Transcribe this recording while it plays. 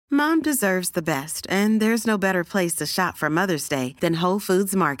Mom deserves the best, and there's no better place to shop for Mother's Day than Whole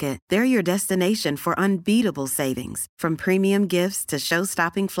Foods Market. They're your destination for unbeatable savings, from premium gifts to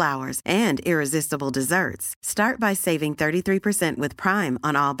show-stopping flowers and irresistible desserts. Start by saving 33% with Prime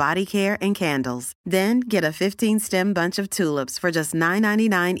on all body care and candles. Then get a 15-stem bunch of tulips for just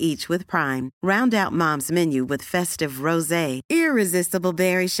 $9.99 each with Prime. Round out Mom's menu with festive rosé, irresistible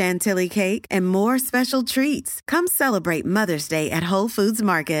berry chantilly cake, and more special treats. Come celebrate Mother's Day at Whole Foods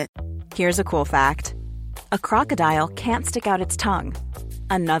Market. Here's a cool fact. A crocodile can't stick out its tongue.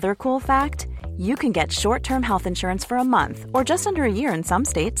 Another cool fact, you can get short-term health insurance for a month or just under a year in some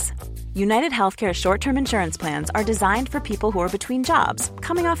states. United Healthcare short-term insurance plans are designed for people who are between jobs,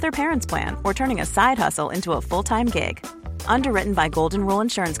 coming off their parents' plan, or turning a side hustle into a full-time gig. Underwritten by Golden Rule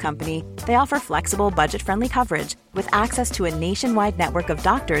Insurance Company, they offer flexible, budget-friendly coverage with access to a nationwide network of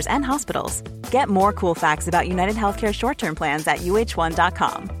doctors and hospitals. Get more cool facts about United Healthcare short-term plans at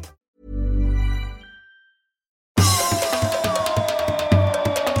uh1.com.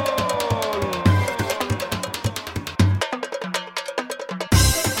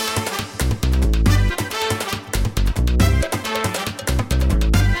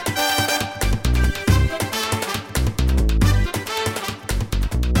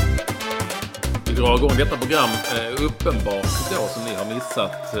 Dra igång detta program uppenbart då som ni har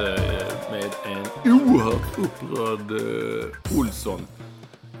missat med en oerhört upprörd Olsson.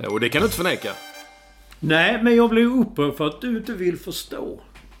 Och det kan du inte förneka. Nej, men jag blir upprörd för att du inte vill förstå.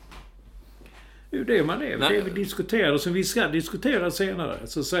 Det är ju det man är. Det vi diskuterar som vi ska diskutera senare.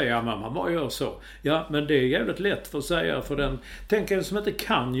 Så säger jag, mamma, vad gör så? Ja, men det är jävligt lätt för att säga för den. Tänk en som inte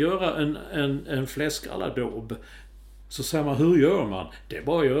kan göra en fläskalladob. Så säger man, hur gör man? Det är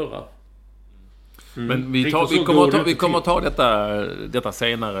bara att göra. Men vi kommer att ta detta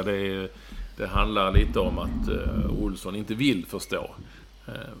senare. Det handlar lite om att Olsson inte vill förstå.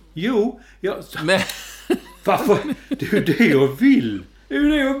 Men varför? Det är det jag vill. Det är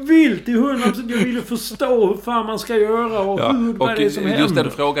det jag vill till 100%. Jag vill förstå hur fan man ska göra och vad det är som händer. Just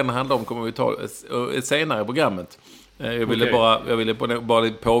den frågan det handlar om kommer vi ta senare i programmet. Jag ville bara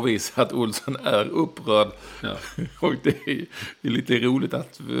påvisa att Olsson är upprörd. Ja. Och det är lite roligt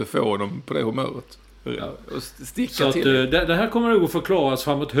att få honom på det humöret. Ja. Och sticka så till. Det här kommer nog att förklaras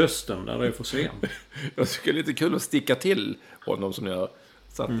framåt hösten när det är för sent. Jag tycker det är lite kul att sticka till honom som jag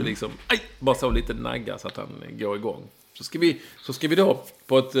satte liksom bara så lite nagga så att han går igång. Så ska vi då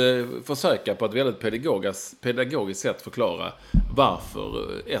på ett försöka på ett väldigt pedagogiskt sätt förklara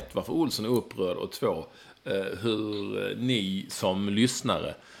varför Olsson är upprörd och 2 hur ni som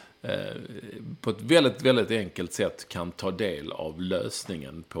lyssnare på ett väldigt, väldigt enkelt sätt kan ta del av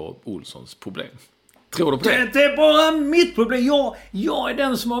lösningen på Olssons problem. Tror du på det? Det är bara mitt problem. Jag är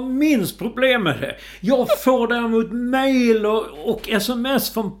den som har minst problem med det. Jag får däremot mejl och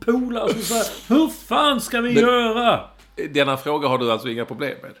sms från polare som säger, hur fan ska vi göra? Denna fråga har du alltså inga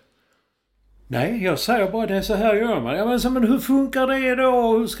problem med? Nej, jag säger bara det är så här gör man. Men hur funkar det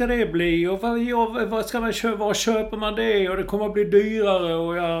då? Hur ska det bli? Och vad ska man köpa? Var köper man det? Och det kommer att bli dyrare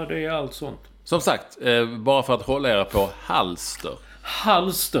och det är allt sånt. Som sagt, bara för att hålla er på halster.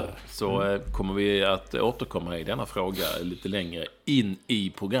 Så kommer vi att återkomma i denna fråga lite längre in i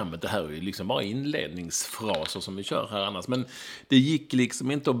programmet. Det här är ju liksom bara inledningsfraser som vi kör här annars. Men det gick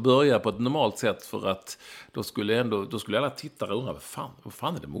liksom inte att börja på ett normalt sätt för att då skulle alla tittare undra vad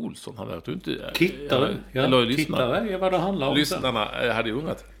fan är det med Olsson? Han hade inte tittare är vad det handlar om. Lyssnarna hade ju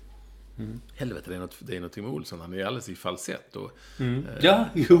undrat. Helvete, det är något med Olsson. Han är alldeles i falsett.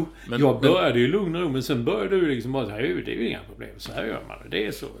 Jag började ju lugna ro, men sen började du liksom bara säga, det är ju inga problem, så här gör man det. Det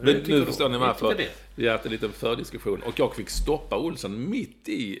är så. Men nu förstår ni varför vi har haft en liten fördiskussion och jag fick stoppa Olsson mitt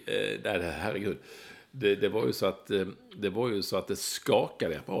i herregud. Det var ju så att det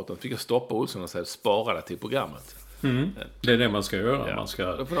skakade apparaten. Fick jag stoppa Olsson och säga spara det till programmet. Det är det man ska göra.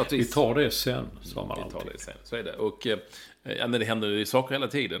 Ja. Vi tar det sen, sa man alltid. Vi tar det sen, så är det. Och men det händer ju saker hela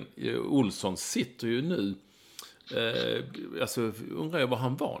tiden. Olsson sitter ju nu undrar jag var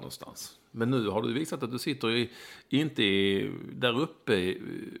han var någonstans. Men nu har du visat att du sitter inte där uppe.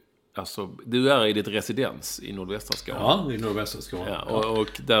 Alltså, du är i ditt residens i nordvästra Skåne. Ja, i nordvästra Skåne. Ja,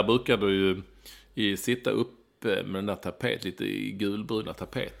 och där brukar du ju sitta uppe med den där lite i gulbruna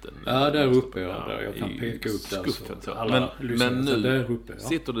tapeten. Ja, där uppe jag kan peka upp där. Skuffen, men nu där uppe,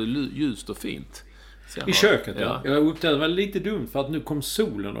 sitter du ljust och fint. I köket, ja. Jag upptäckte det var lite dumt för att nu kom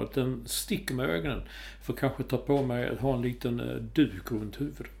solen och den sticker med ögonen. För kanske ta på mig att ha en liten duk runt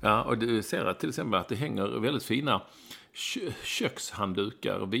huvudet. Ja, och du ser att till exempel att det hänger väldigt fina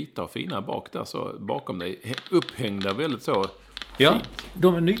kökshanddukar, vita och fina bak där, så bakom dig upphängda väldigt så ja, fint.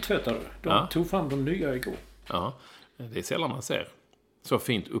 De är nytvättade. De tog fram de nya igår. Ja, det är sällan man ser. så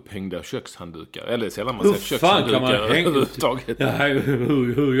fint upphängda kökshanddukar. Eller sällan man ser kökshanddukar överhuvudtaget. Ja,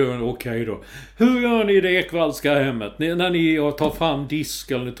 hur gör ni? Okej då. Hur gör ni i det ekvallska hemmet? När ni tar fram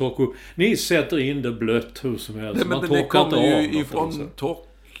disk eller ni torkar upp. Ni sätter in det blött hur som helst. Men det kommer ju ifrån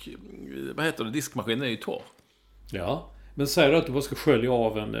vad heter det? Diskmaskinen är ju torr. Ja, men säg då att du bara ska skölja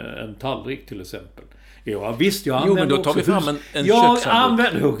av en tallrik till exempel. Ja, visst, jag använder men då tar vi fram en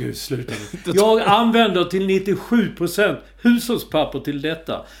kökshandduk. Jag använder till 97% hushållspapper till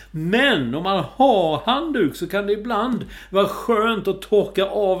detta. Men om man har handduk så kan det ibland vara skönt att torka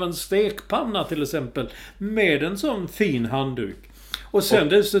av en stekpanna till exempel med en sån fin handduk. Och sen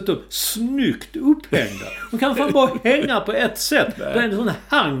dessutom snyggt upphängda. Man kan fan bara hänga på ett sätt. Det är en sån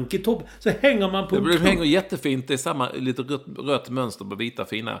hank i topp. Så hänger man på... Det hänger jättefint. Det är samma lite rött mönster på vita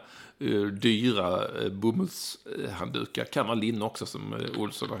fina dyra bomullshanddukar. Kan vara linne också som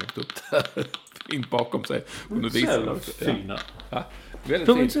Olsson har hängt upp där. Fint bakom sig. Och nu visar det. Fina. Ja,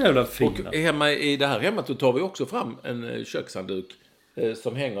 väldigt fina. Och hemma i det här hemmet då tar vi också fram en kökshandduk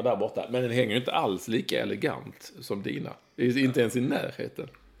som hänger där borta. Men den hänger inte alls lika elegant som dina. Det är inte ens i närheten.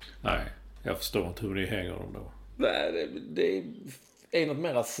 Nej, jag förstår inte hur ni hänger dem då. Nej, det är något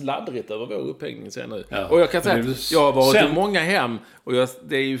mer sladdrigt över vår upphängning sen nu. Ja, och jag kan säga att jag har varit i många hem och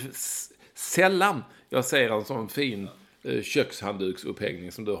det är ju sällan jag ser en sån fin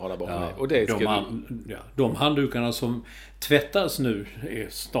kökshandduksupphängning som du har där bakom mig. Och det de handdukarna som tvättas nu är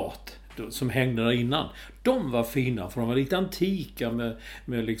snart, som hängde där innan, de var fina för de var lite antika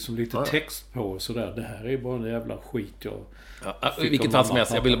med liksom lite text på och sådär. Det här är bara en jävla skit vilket fall som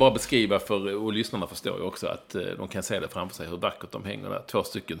helst, jag ville bara beskriva och lyssnarna förstår ju också att de kan se det framför sig hur vackert de hänger där. 2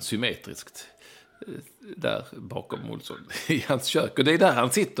 stycken symmetriskt där bakom Olsson i hans kök. Och det är där han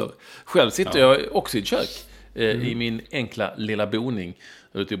sitter. Själv sitter jag också i ett kök i min enkla lilla boning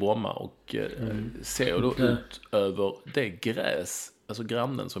ute i Bromma och ser då ut över det gräs, alltså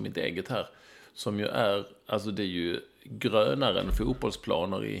grannen som mitt eget här, som ju är, alltså det är ju grönare än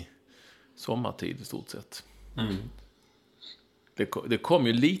fotbollsplaner i sommartid i stort sett. Det kom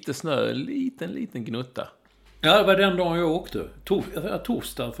ju lite snö, en liten gnutta. Ja, det var den dagen jag åkte.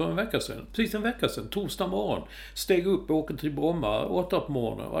 Torsdag för en vecka sedan. Precis en vecka sedan. Torsdag morgon. Steg upp och åkte till Bromma 8 på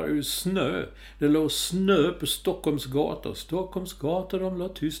morgonen. Var det ju snö. Det låg snö på Stockholms gator. Stockholms gator, de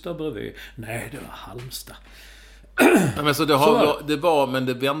låg tysta bredvid. Nej, det var Halmstad. Ja, men men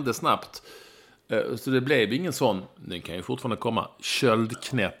det vände snabbt. Så det blev ingen sån, det kan ju fortfarande komma,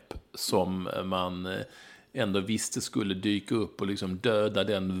 köldknäpp som man ändå visste skulle dyka upp och liksom döda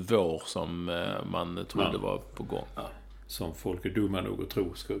den vår som man trodde var på gång. Ja, som folk är dumma nog att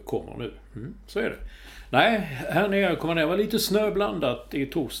tro kommer nu. Så är det. Nej, här nere kommer det vara lite snöblandat i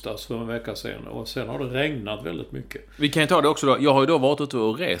torsdags för en vecka sedan. Och sen har det regnat väldigt mycket. Vi kan ju ta det också då. Jag har ju då varit ute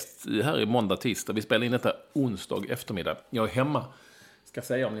och rest här i måndag, tisdag. Vi spelar in detta onsdag eftermiddag. Jag är hemma. Ska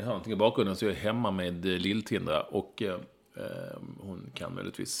säga om ni hör någonting i bakgrunden så är jag hemma med Lill-Tindra. Och hon kan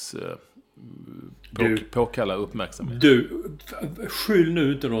möjligtvis påkalla uppmärksamhet. Du, skyll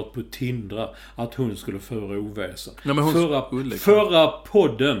nu inte något på Tindra att hon skulle föra oväsen. Ja, men förra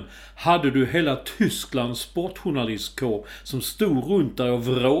podden hade du hela Tysklands sportjournalistkår som stod runt där och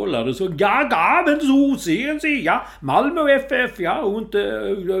vrålade så gaga, men så ser ja, Malmö FF, ja, och inte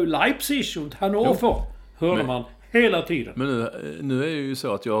Leipzig och Hannover. Hörde man hela tiden. Men nu är det ju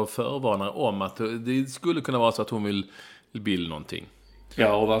så att jag förvarnar om att det skulle kunna vara så att hon vill bilda någonting.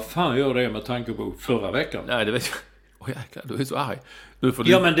 Ja, och vad fan gör det med tanke på förra veckan? Nej, det vet jag. Åh jäklar, du är så arg. Nu får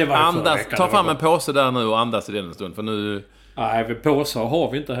du men det var andas. Veckan, ta fram en påse där nu och andas i den en stund. För nu... Nej, påsar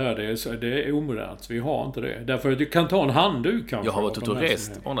har vi inte här. Det är omodernt. Vi har inte det. Därför att du kan ta en handduk kanske. Jag har varit ute och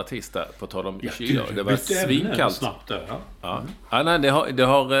rest måndag tisdag på tal om kyla. Det var svinkallt. Snabbt där, ja. Nej, det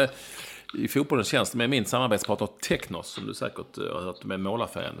har i fotbollens tjänst med min samarbetspartner Technos, som du säkert har hört med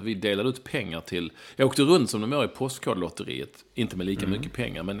målarfärgen. Vi delade ut pengar till... Jag åkte runt som de gör i postkodlotteriet. Inte med lika mycket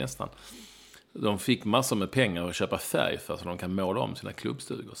pengar, men nästan. De fick massor med pengar att köpa färg för så de kan måla om sina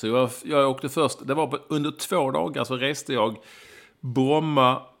klubbstugor. Så jag åkte först... under 2 dagar så reste jag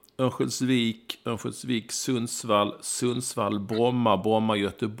Bromma, Örnsköldsvik, Sundsvall, Bromma,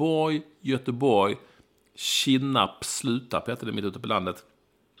 Göteborg, Kinnarp, Slutarp heter det mitt ute på landet.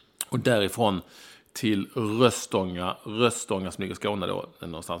 Och därifrån till Röstånga som ligger i Skåne då,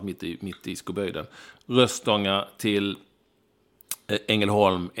 någonstans mitt i Skoböjden. Röstånga till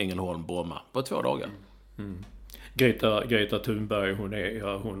Ängelholm, Bromma på 2 dagar. Greta Thunberg,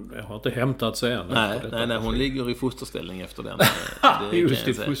 hon har inte hämtat sig än. Nej, hon ligger i fosterställning efter den. Just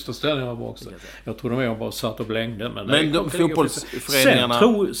i fosterställning var också. Jag tror de bara satt och blängde. Men de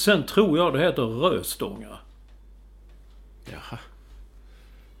fotbollsföreningarna... Sen tror jag det heter Röstånga. Jaha.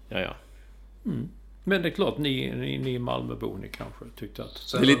 Ja. Men det är klart, ni Malmöbor, ni kanske tyckte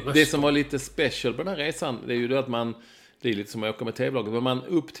att... Det som var lite special på den här resan, det är ju det att man... Det är lite som att åka med tv-laget, men man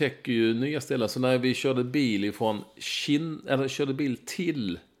upptäcker ju nya ställen. Så när vi körde bil ifrån körde bil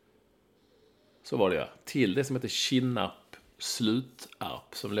till... Så var det ja. Till det som heter Kinnarp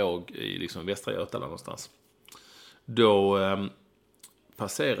Slutarp, som låg i liksom Västra Götaland någonstans. Då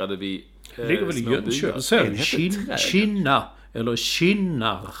passerade vi... Det ligger väl i Jönköping? Kinna eller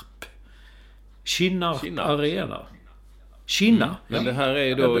Kinnarp. Kinnarp Arena. Kinna. Men det här är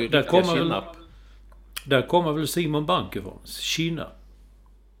ju då där Kinnarp. Där kommer väl Simon Bank ifrån? Kinna.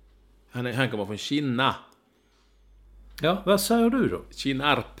 Han kommer från Kinna. Ja, vad säger du då?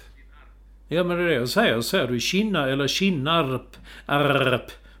 Kinnarp. Ja, men det är det jag säger. Säger du Kinna eller Kinnarp?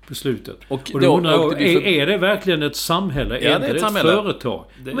 Arp på slutet. Och då undrar, är det verkligen ett samhälle? Ja, det är ett samhälle. Företag?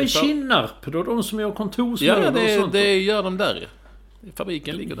 Men Kinnarp, då de som gör kontorsmöbler och sånt? Det gör de där.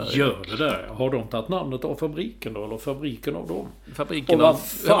 Fabriken ligger där. Gör det där? Har de tagit namnet av fabriken då? Eller fabriken av dem? Fabriken man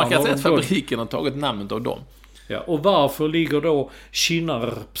kan säga att fabriken har tagit namnet av dem. Ja, och varför ligger då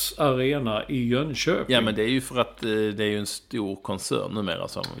Kinnarps Arena i Jönköping? Ja, men det är ju för att det är ju en stor koncern numera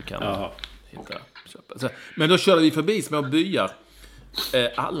som vi kan köpa. Men då körde vi förbi små byar.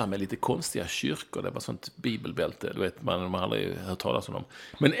 Alla med lite konstiga kyrkor. Det var sånt bibelbälte. Du vet, man har aldrig hört talas om dem.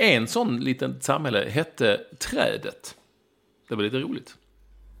 Men en sån liten samhälle hette Trädet. Det var lite roligt.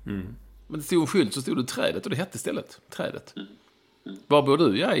 Men det stod en skylt, så stod det Trädet. Och det hette istället Trädet. Var bor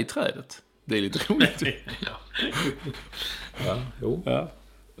du? Ja, i Trädet. Det är lite roligt. Ja.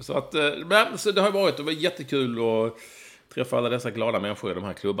 Så att, så det har varit, det var jättekul att träffa alla dessa glada människor i de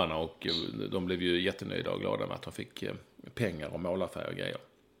här klubbarna. Och de blev ju jättenöjda och glada med att de fick pengar och målarfärg och grejer.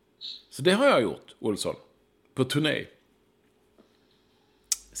 Så det har jag gjort, Olsson. På turné.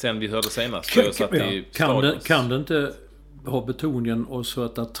 Sen vi hörde senast. Kan det inte ha betoningen och så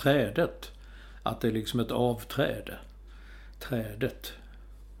att trädet, att det är liksom ett avträde? Trädet.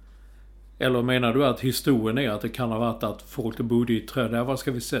 Eller menar du att historien är att det kan ha varit att folk bodde i träd? Var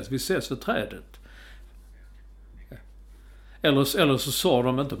ska vi ses? Vi ses vid trädet. Eller så sa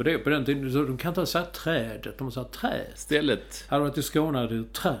de inte på det på den tiden. De kan inte säga trädet. De sa träd. Stället. Hade varit i Skåne hade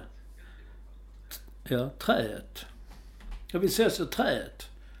det trä. Ja, trädet. Ja, vi ses vid trädet.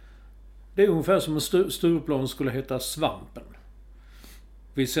 Det är ungefär som en Stureplan skulle heta Svampen.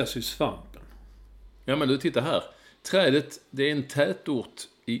 Vi ses i Svampen. Ja, men du, titta här. Trädet, det är en tätort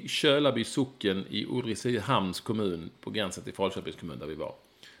i Kölaby socken i Ulricehamns kommun på gränsen till Falköpings kommun där vi var.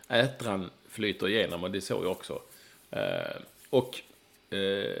 Ätran flyter igenom och det såg jag också.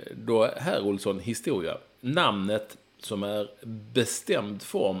 Då här, Olsson, historia. Namnet som är bestämd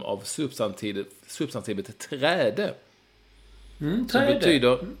form av substantivet träde. Som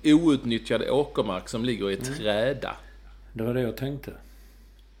betyder outnyttjad åkermark som ligger i träda. Det var det jag tänkte.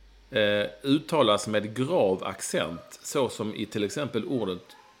 Uttalas med grav accent, så som i till exempel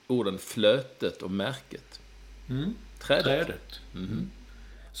orden flötet och märket. Trädet.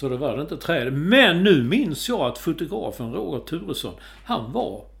 Så det var det inte trädet. Men nu minns jag att fotografen Roger Turesson, han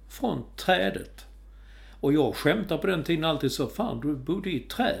var från Trädet. Och jag skämtar på den tiden alltid så, fan, du bodde i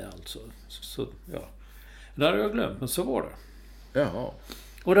trä alltså. Så ja. Det hade jag glömt, men så var det. Ja.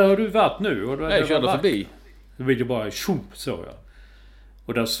 Och där har du varit nu. Och jag körde förbi. Det blir ju bara tjump, så ja.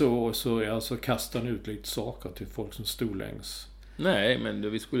 Och där så kastade han ut lite saker till folk som stod längs. Nej,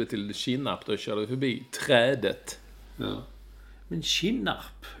 men vi skulle till Kinnarp, då körde vi förbi Trädet. Ja. Men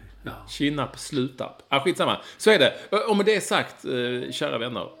Kinnarp. Ja. Kinnarp Slutarp. Skitsamma. Så är det. Och med det sagt, kära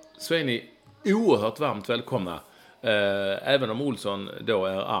vänner, så är ni oerhört varmt välkomna. Även om Olsson då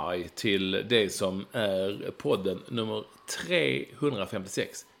är arg, till det som är podden nummer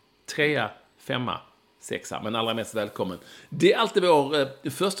 356. 3, 5, 6. Men allra mest välkommen. Det är alltid vår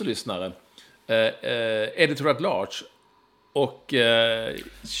första lyssnare, editor at large och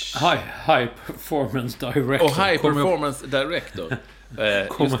high performance director. Och high performance director.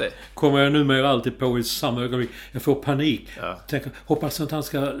 Kommer jag numera alltid på i samma ögonblick. Jag får panik. Ja. Tänker, hoppas att han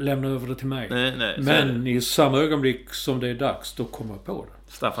ska lämna över det till mig. Nej, men i samma ögonblick som det är dags, då kommer jag på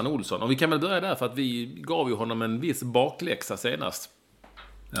det. Staffan Olsson. Och vi kan väl börja där, för att vi gav ju honom en viss bakläxa senast.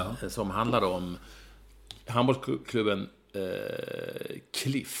 Ja. Som handlade om handbollsklubben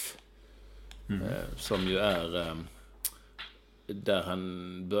Cliff. Som ju är där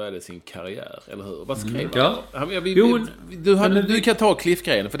han började sin karriär, eller hur? Vad skrev han? Du kan ta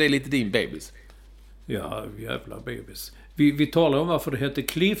Cliff-grejen, för det är lite din babys. Ja, jävla babys. Vi talar om varför det heter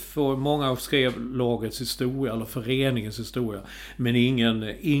Cliff, och många skrev lagets historia eller föreningens historia, men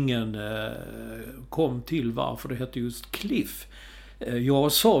ingen kom till varför det hette just Cliff.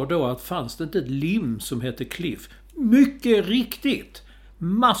 Jag sa då att fanns det inte ett lim som hette Cliff? Mycket riktigt!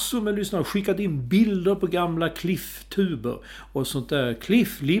 Massor med lyssnare har skickat in bilder på gamla Cliff-tuber och sånt där.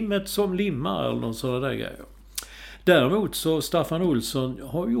 Cliff-limmet som limmar eller någon sådana där grejer. Däremot så Staffan Olsson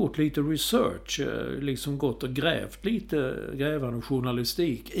har gjort lite research, liksom gått och grävt lite grävande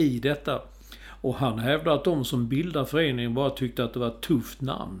journalistik i detta. Och han hävdar att de som bildar föreningen bara tyckte att det var ett tufft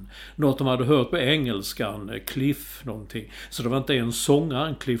namn. Något de hade hört på engelskan, Cliff någonting. Så det var inte en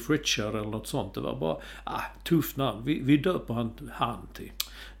sångare, Cliff Richard eller något sånt. Det var bara, tufft namn. Vi döper han till.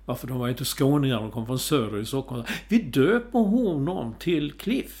 Varför de var inte skåningar, de kom från söder i Stockholm. Vi döper honom till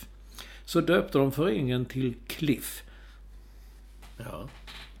Cliff. Så döpte de föreningen till Cliff. Ja.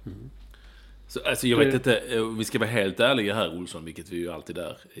 Så, alltså jag vet inte, vi ska vara helt ärliga här Olsson, vilket vi ju alltid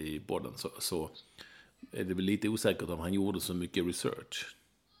är i podden, så är det väl lite osäkert om han gjorde så mycket research.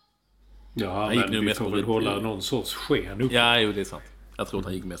 Ja, han gick men vi får väl hålla någon sorts sken upp. Ja, jo, det är sant. Jag tror att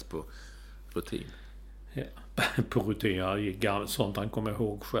han gick mest på rutin. Ja, på rutin, sånt han kommer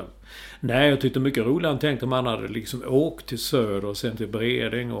ihåg själv. Nej, jag tyckte mycket roligt. Han tänkte man hade liksom åkt till Söder och sen till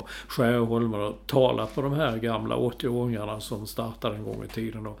Bredäng och Skärholm och talat på de här gamla 80-åringarna som startade en gång i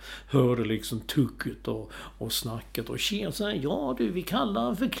tiden och hörde liksom tucket och snacket och tjena, ja du, vi kallar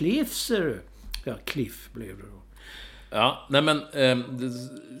han för Cliff, ser du. Ja, Cliff blev det då. Ja, nej men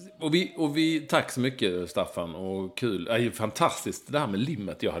och vi tack så mycket Staffan och kul. Det är ju fantastiskt det här med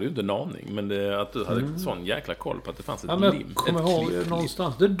limmet. Jag hade ju inte en aning, men att du hade sån jäkla koll på att det fanns ett lim. Jag kommer ihåg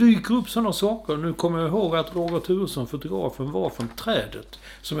någonstans. Det dyker upp sådana saker. Nu kommer jag ihåg att Roger Turesson, fotografen, var från Trädet,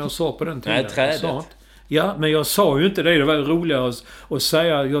 som jag sa på den tiden. Nej, Trädet. Ja, men jag sa ju inte det. Det var roligare att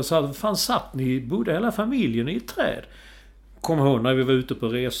säga. Jag sa, fan satt ni, bodde hela familjen i ett träd? Kom ihåg när vi var ute på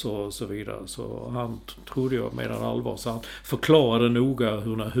resor och så vidare. Så han trodde jag menade allvar. Så han förklarade noga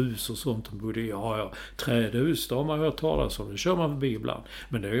hur när hus och sånt de bodde i. Ja, trädhus, då har man hört talas om. Det kör man förbi ibland.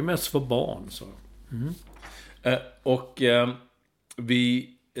 Men det är ju mest för barn. Så.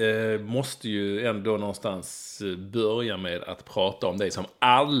 Vi måste ju ändå någonstans börja med att prata om det som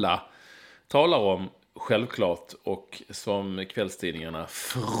alla talar om självklart och som kvällstidningarna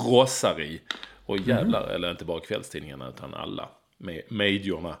frossar i. Och jävlar, eller inte bara kvällstidningarna utan alla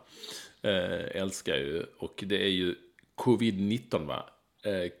majorna älskar ju. Och det är ju covid-19 va?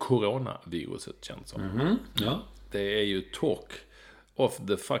 Coronaviruset känns som. Ja. Det är ju talk of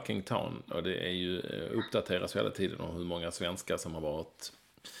the fucking town. Och det är ju uppdateras hela tiden om hur många svenskar som har varit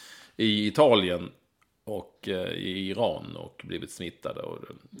i Italien och i Iran och blivit smittade. Och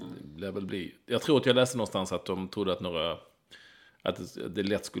det lär väl bli... Jag tror att jag läste någonstans att de trodde att det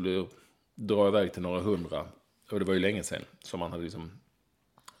lätt skulle dra iväg till några hundra. Och det var ju länge sedan som man hade liksom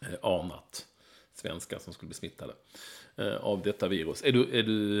anat svenskar som skulle bli smittade av detta virus. Är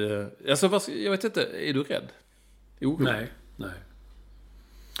du alltså jag vet inte, är du rädd? Nej.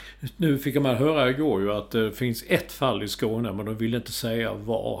 Nu fick man höra igår ju att det finns ett fall i Skåne, men de vill inte säga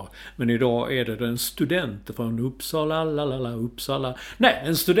var. Men idag är det en student från Uppsala. Nej,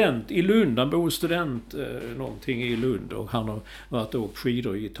 en student i Lund. Han bor student någonting i Lund och han har varit och åkt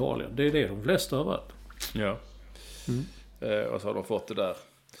skidor i Italien. Det är det de flesta har varit. Ja. Och så har de fått det där.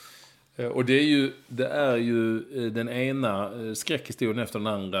 Och det är ju den ena skräckhistorien efter den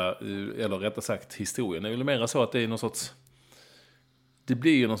andra, eller rättare sagt historien. Det är väl mer så att det är någon sorts... Det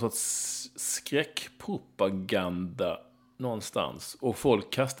blir ju någon sorts skräckpropaganda någonstans. Och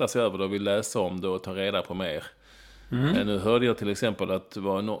folk kastar sig över det och vill läsa om det och ta reda på mer. Nu hörde jag till exempel att det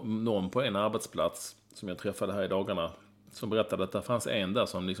var någon på en arbetsplats som jag träffade här i dagarna som berättade att det fanns en där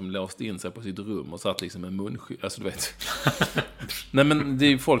som liksom låste in sig på sitt rum och satt liksom med munskydd. Alltså du vet. Nej men det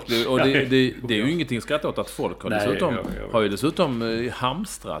är folk, och det är ju ingenting att skratta åt att folk har ju dessutom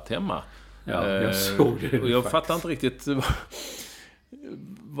hamstrat hemma. Ja, jag såg det. Och jag fattar inte riktigt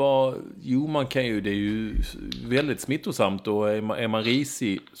jo, man kan ju, det är ju väldigt smittosamt och är man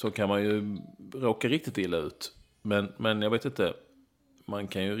risig så kan man ju råka riktigt illa ut. Men jag vet inte, man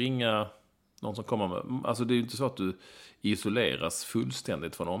kan ju ringa någon som kommer med, alltså det är ju inte så att du isoleras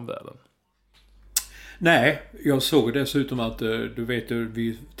fullständigt från omvärlden. Nej, jag såg dessutom att du vet,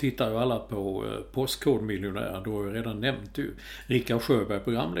 vi tittar ju alla på Postkodmiljonär. Du har ju redan nämnt Rickard Sjöberg,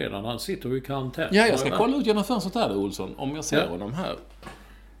 programledaren, han sitter ju i karantän. Ja, jag ska kolla ut genom fönstret här, Olsson, om jag ser honom här.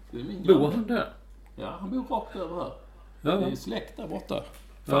 Bor han där? Ja, han bor rakt över här. Ja. Det är släkt där borta.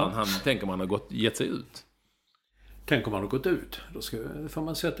 Fan, han tänker man har gett sig ut. Tänk om han har gått ut. Då får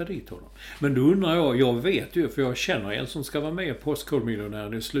man sätta dit honom. Men då undrar jag vet ju, för jag känner en som ska vara med i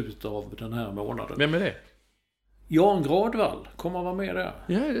Postkodmiljonären i slutet av den här månaden. Vem är det? Jan Gradvall kommer att vara med där.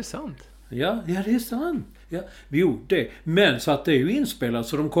 Ja, det är sant. Ja, det är sant. Ja. Jo, det. Men så att det är ju inspelat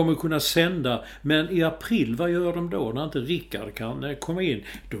så de kommer kunna sända. Men i april, vad gör de då när inte Rickard kan komma in?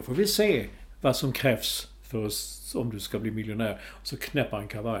 Då får vi se vad som krävs om du ska bli miljonär. Så knäpper han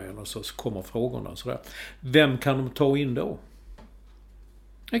kavajen och så kommer frågorna. Sådär. Vem kan de ta in då?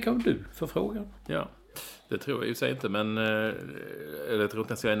 Det kan du för frågan. Ja, det tror jag ju sig inte, men eller tror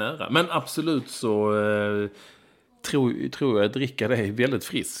inte att jag är nära. Men absolut så tror jag att Rickard är väldigt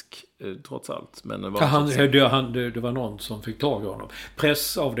frisk, trots allt. Men det var någon som fick tag i honom.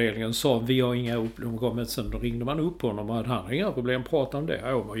 Pressavdelningen sa, vi har inga problem, men sen då ringde man upp honom och han har inga problem, prata om det.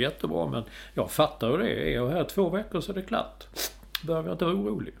 Jag var jättebra, men jag fattar ju det. Är jag här 2 veckor så är det klart. Behöver jag inte vara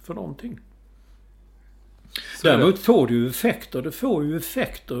orolig för någonting. Däremot får det ju effekter. Det får ju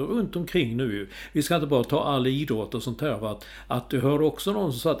effekter runt omkring nu. Vi ska inte bara ta all idrott och sånt här. Att du hörde också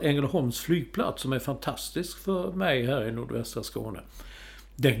någon som sa att Ängelholms flygplats, som är fantastisk för mig här i nordvästra Skåne,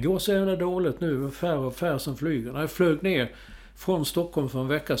 den går så jävla dåligt nu. Färre och färre som flyger. När jag flög ner från Stockholm för en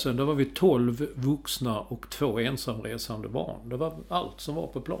vecka sedan, då var vi 12 vuxna och 2 ensamresande barn. Det var allt som var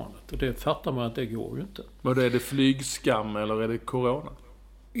på planet. Och det fattar man att det går ju inte. Men är det flygskam eller är det corona?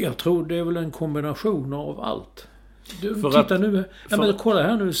 Jag tror det är väl en kombination av allt. Kolla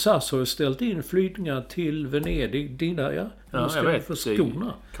här nu, SAS har ställt in flygningar till Venedig. Ja, jag vet. Det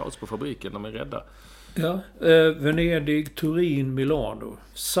är kaos på fabriken, de är rädda. Ja, Venedig, Turin, Milano.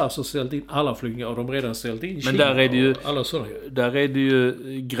 SAS har ställt in alla flygningar och de har redan ställt in Kina. Men där är det ju, alla sådana. Där är det ju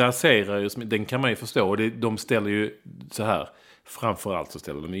grasserar, den kan man ju förstå. Och de ställer ju så här, framförallt så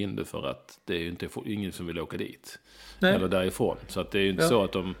ställer de in det för att det är ju inte ingen som vill åka dit. Nej. Eller därifrån. Så att det är ju inte så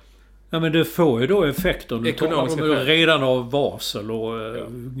att de... Ja, men det får ju då effekter. Nu tar de redan av varsel och...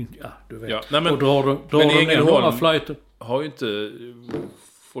 Ja, du vet. Ja, nej, men, och drar de ner några flighter. Har ju inte...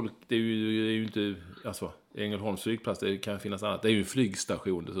 Folk, det är ju inte... Alltså, Ängelholms flygplats, det kan finnas annat. Det är ju en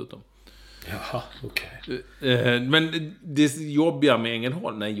flygstation dessutom. Jaha, okej. Men det jobbiga med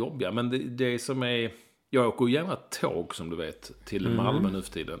Ängelholm... Nej, jobbiga. Men det som är... Jag åker gärna tåg, som du vet, till Malmö nu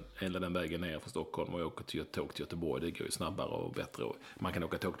för tiden. Hela den vägen ner från Stockholm. Och jag åker tåg till Göteborg. Det går ju snabbare och bättre. Man kan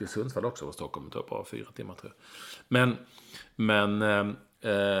åka tåg till Sundsvall också. Och Stockholm tar bara 4 timmar, tror jag. Men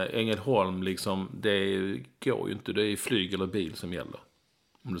Ängelholm, liksom, det går ju inte. Det är flyg eller bil som gäller.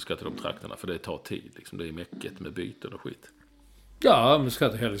 Om du ska till de trakterna. För det tar tid. Liksom. Det är mäcket med byten och skit. Ja, om du ska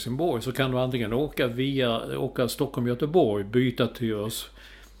till Helsingborg så kan du antingen åka Stockholm-Göteborg, byta till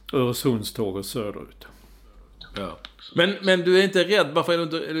Öresundståget söderut. Ja. Men du är inte rädd? Varför är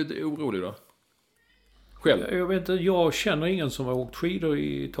du inte orolig då? Själv? Jag vet inte, jag känner ingen som har åkt skidor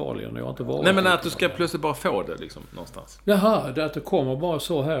i Italien. Jag har inte varit. Nej, men att du ska plötsligt bara få det liksom någonstans. Jaha, det att det kommer bara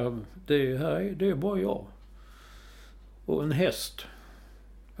så här. Det är bara jag. Och en häst.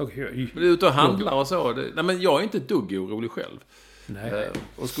 Okay. Du är ute och handlar och så. Nej, men jag är inte ett dugg orolig själv. Nej.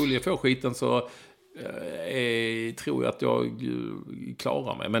 Och skulle jag få skiten så tror jag att jag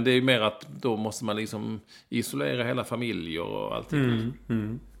klarar mig. Men det är mer att då måste man liksom isolera hela familjer och allting.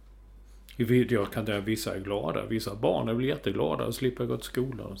 Jag kan säga att vissa är glada. Vissa barn är väl jätteglada och slipper gå till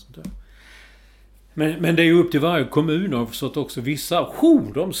skolan och sånt där. Men det är ju upp till varje kommun så att också vissa,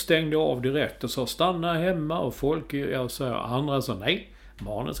 de stängde av direkt och sa stanna hemma och folk, andra sa nej,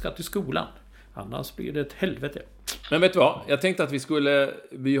 barnen ska till skolan. Annars blir det ett helvete. Men vet du vad? Jag tänkte att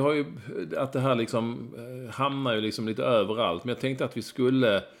vi har ju, att det här liksom hamnar ju liksom lite överallt. Men jag tänkte att vi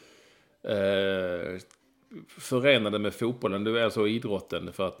skulle förena det med fotbollen. Det är alltså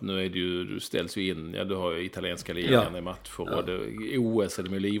idrotten. För att nu är det ju, du ställs ju in, du har ju italienska ligan i matcher. Ja. Och OS är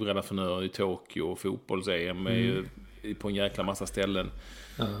de ju livrädda för nu i Tokyo. Och fotbolls-EM är ju på en jäkla massa ställen.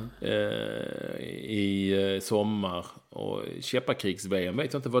 I sommar. Och Käppakrigs-VM,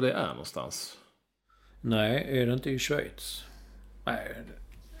 vet jag inte vad det är någonstans. Nej, är det inte i Schweiz? Nej.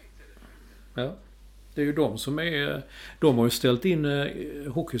 Ja. Det är ju de som är... De har ju ställt in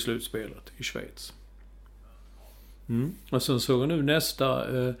hockeyslutspelet i Schweiz. Och sen så nu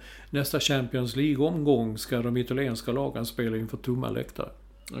nästa Champions League-omgång ska de italienska lagen spela inför tomma läktare.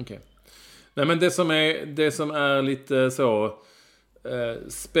 Okej. Nej, men det som är lite så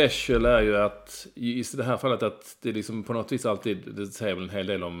special är ju att i det här fallet att det liksom på något vis alltid, det säger väl en hel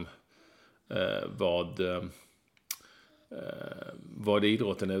del om vad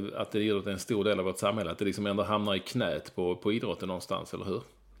idrotten är, att idrotten är en stor del av vårt samhälle, att det liksom ändå hamnar i knät på idrotten någonstans, eller hur?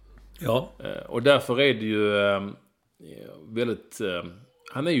 Ja. Och därför är det ju väldigt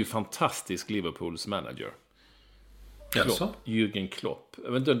han är ju fantastisk, Liverpools manager. Jürgen Klopp.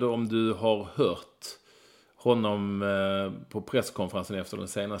 Jag vet inte om du har hört honom på presskonferensen efter den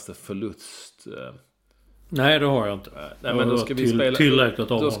senaste förlust. Nej, det har jag inte. Nej, men då ska vi spela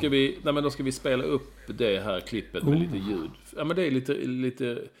tillräckligt av då ska vi spela upp det här klippet med lite ljud. Ja, men det är lite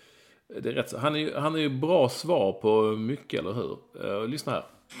det är rätt. Han är ju bra svar på mycket, eller hur? Lyssna här.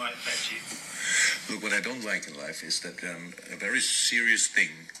 Look, what I don't like in life is that a very serious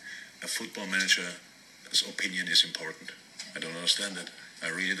thing a football manager His opinion is important. I don't understand it. I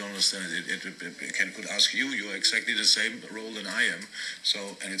really don't understand it. It could ask you. You're exactly the same role than I am. So,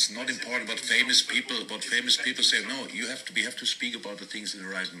 and it's not important what famous people say. No, we have to speak about the things in the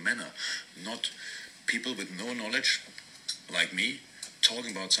right manner. Not people with no knowledge, like me,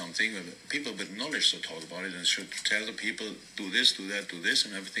 talking about something. People with knowledge should talk about it and should tell the people, do this, do that, do this,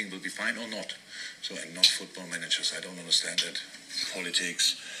 and everything will be fine or not. So, and not football managers. I don't understand it. Politics,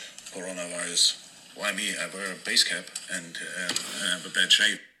 coronavirus. Why me? I wear a base cap and have a bad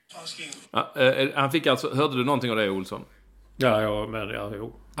shape. Han fick alltså, hörde du någonting av det, Olsson?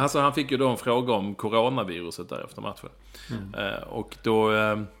 Jo. Alltså han fick ju då en fråga om coronaviruset där efter matchen. Och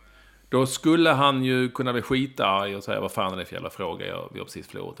då skulle han ju kunna bli skitarg och säga, vad fan är det för jävla fråga? Vi har precis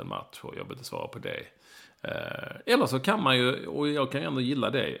förlorat en match och jag vill inte svara på det. Eller så kan man ju, och jag kan ändå gilla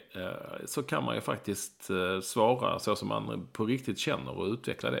det, så kan man ju faktiskt svara så som man på riktigt känner och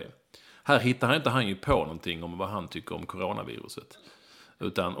utveckla det. Här hittar inte han ju på någonting om vad han tycker om coronaviruset.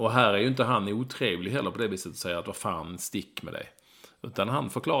 Och här är ju inte han otrevlig heller på det viset att säga att vad fan, stick med det. Utan han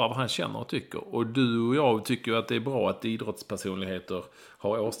förklarar vad han känner och tycker. Och du och jag tycker ju att det är bra att idrottspersonligheter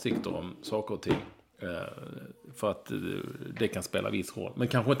har åsikter om saker och ting. För att det kan spela viss roll. Men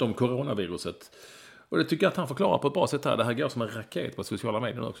kanske inte om coronaviruset. Och det tycker jag att han förklarar på ett bra sätt här. Det här går som en raket på sociala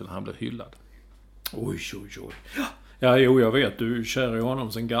medier också när han blir hyllad. Oj. Ja, jag vet. Du är kär i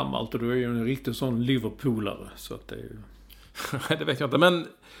honom sen gammalt och du är ju en riktig sån Liverpoolare. Så att det är ju... det vet jag inte, men...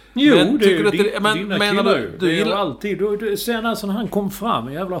 Jo, men, det är du att dina killar. Du gillar alltid... Sen när han kom fram,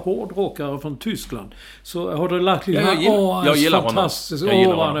 en jävla hårdrockare från Tyskland, så har du lagt lite... Jag gillar honom.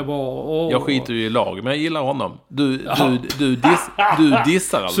 Han är bra. Jag skiter ju i lag, men jag gillar honom. Du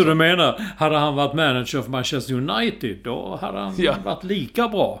dissar alltså. Så du menar, hade han varit manager för Manchester United, då hade han varit lika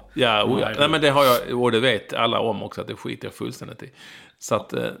bra? Ja. Nej, men det har jag... Och det vet alla om också, att det skiter jag fullständigt i. Så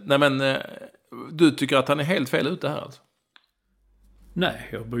att... Nej, men... Du tycker att han är helt fel ute här alltså? Nej,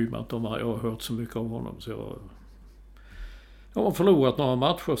 jag bryr mig inte om det. Jag har hört så mycket om honom så jag har förlorat några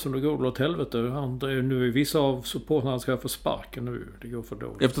matcher som det går åt helvete. Nu är vissa av supporterna ska få sparken nu. Det går för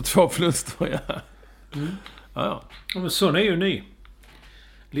dåligt. Efter 2 förluster, ja. Ja, men sån är ju ni.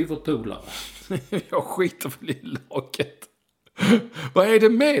 Liverpoolare. Jag skiter för laget. Vad är det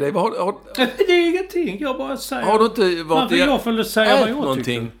med dig? Det är ingenting. Jag bara säger... Har du inte varit... Jag får säga vad jag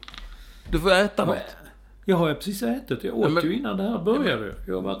någonting. Tycker. Du får äta något. Jag har precis ätit. Jag åt ju innan det här började.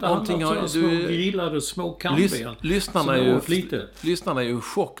 Jag har varit handlat små grillade små kamben. Lyssnarna är ju i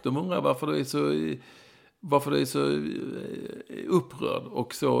chock. De undrar varför du är så upprörd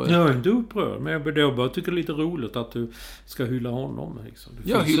och så... Jag är inte upprörd, men jag bara tycker det är lite roligt att du ska hylla honom. Liksom.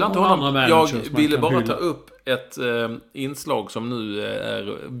 Jag hyllar inte honom. Jag ville bara ta upp ett inslag som nu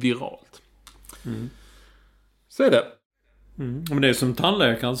är viralt. Så är det. Men det är som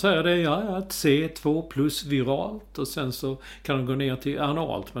tandläkaren säger, det är att C2 plus viralt och sen så kan de gå ner till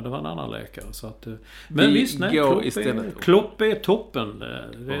analt, men det var en annan läkare. Så att, men visst, nej, Klopp är toppen.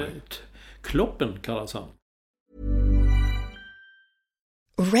 Kloppen kallas han.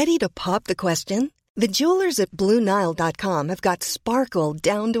 Ready to pop the question? The jewelers at BlueNile.com have got sparkle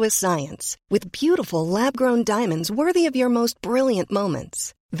down to a science with beautiful lab-grown diamonds worthy of your most brilliant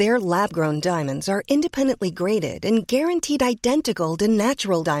moments. Their lab-grown diamonds are independently graded and guaranteed identical to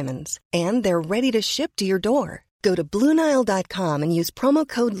natural diamonds. And they're ready to ship to your door. Go to BlueNile.com and use promo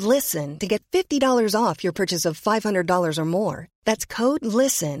code LISTEN to get $50 off your purchase of $500 or more. That's code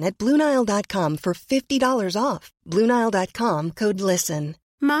LISTEN at BlueNile.com for $50 off. BlueNile.com, code LISTEN.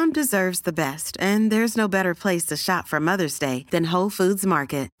 Mom deserves the best, and there's no better place to shop for Mother's Day than Whole Foods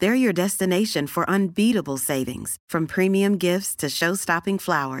Market. They're your destination for unbeatable savings, from premium gifts to show-stopping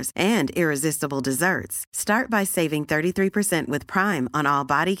flowers and irresistible desserts. Start by saving 33% with Prime on all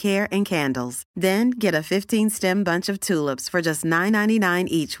body care and candles. Then get a 15-stem bunch of tulips for just $9.99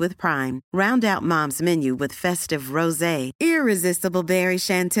 each with Prime. Round out Mom's menu with festive rosé, irresistible berry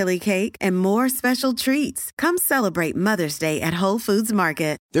chantilly cake, and more special treats. Come celebrate Mother's Day at Whole Foods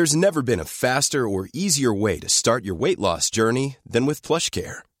Market. There's never been a faster or easier way to start your weight loss journey than with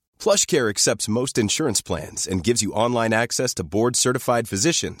PlushCare. PlushCare accepts most insurance plans and gives you online access to board-certified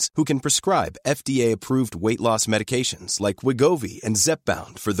physicians who can prescribe FDA-approved weight loss medications like Wegovy and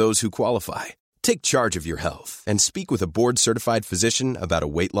Zepbound for those who qualify. Take charge of your health and speak with a board-certified physician about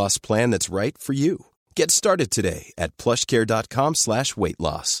a weight loss plan that's right for you. Get started today at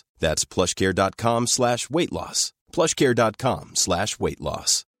plushcare.com/weightloss. That's plushcare.com/weightloss.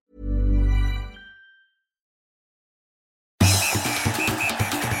 plushcare.com/weightloss.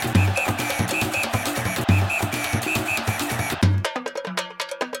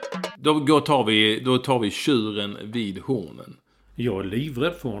 Då tar vi tjuren vid hornen. Jag är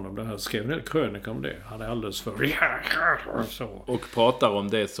livrädd för honom. Det här skrev en krönika om det. Han är alldeles för... Så. Och pratar om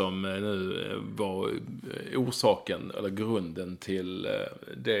det som nu var orsaken eller grunden till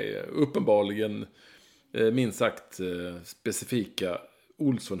det uppenbarligen minst sagt specifika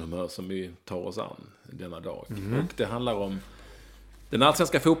Olsson-humör som vi tar oss an denna dag. Och det handlar om den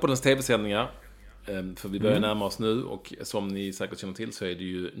allsvenska fotbollens tv-sändningar. För vi börjar närma oss nu, och som ni säkert känner till så är det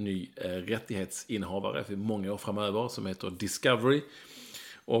ju ny rättighetsinnehavare för många år framöver som heter Discovery.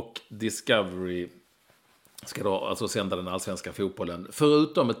 Och Discovery ska då alltså sända den allsvenska fotbollen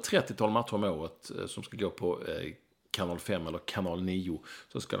förutom ett 30-tal matcher om året som ska gå på kanal 5 eller kanal 9,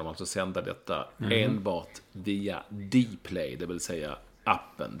 så ska de alltså sända detta enbart via Dplay, det vill säga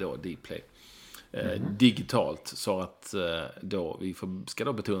appen då Dplay. Digitalt, så att då ska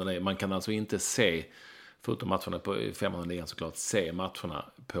då betona det, man kan alltså inte se, förutom matcherna på 509 såklart, se matcherna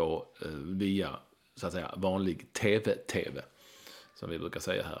på via så att säga vanlig tv som vi brukar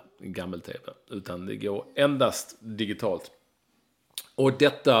säga här, gammel-tv, utan det går endast digitalt. Och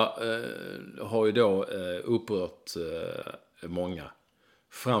detta har ju då upprört många,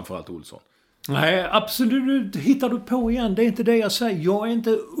 framförallt Olsson. Nej, absolut, hittar du på igen. Det är inte det jag säger. Jag är inte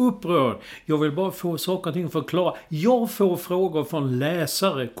upprörd. Jag vill bara få saker och ting förklara. Jag får frågor från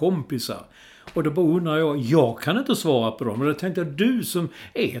läsare, kompisar. Och då bara undrar jag kan inte svara på dem. Men då tänkte jag, du som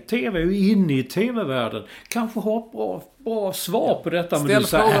är tv och inne i tv-världen kanske har bra svar på detta. Ställ men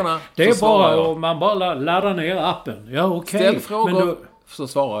frågorna, det är så bara jag. och man bara laddar ner appen. Ja, okej. Ställ frågor, men då, så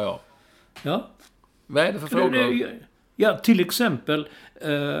svarar jag. Ja. Vad är det för frågor? Ja, till exempel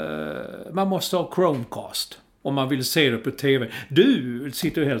man måste ha Chromecast om man vill se det på tv. Du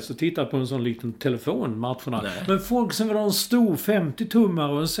sitter ju helst och tittar på en sån liten telefonmatcherna. Nej. Men folk som vill ha en stor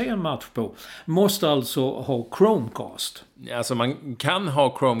 50-tummare och en sen match på måste alltså ha Chromecast. Alltså man kan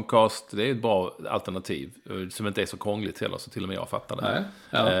ha Chromecast, det är ett bra alternativ som inte är så krångligt heller, så till och med jag fattar det. Nej.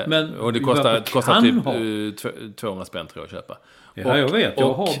 Ja, men och det kostar typ 200 spänn tror jag att köpa. Ja, jag vet.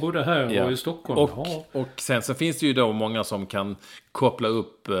 Jag har både här och i Stockholm. Och sen så finns det ju då många som kan koppla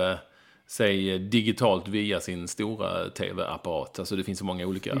upp sig digitalt via sin stora tv-apparat. Alltså det finns så många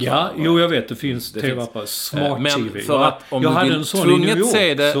olika. Ja, jag vet. Det finns tv-apparat. Smart-tv. Men för att om jag du vill tvunget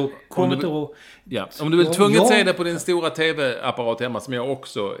se det... Om du vill tvunget se det på din stora tv-apparat hemma, som jag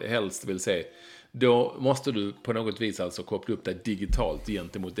också helst vill se, då måste du på något vis alltså koppla upp det digitalt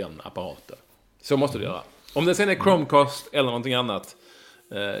gentemot den apparaten. Så måste du göra. Om det sen är Chromecast eller någonting annat,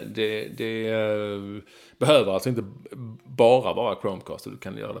 det behöver alltså inte bara vara Chromecast, du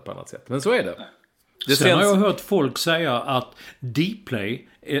kan göra det på annat sätt. Men så är det. Sen har jag hört folk säga att Dplay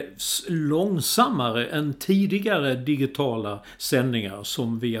är långsammare än tidigare digitala sändningar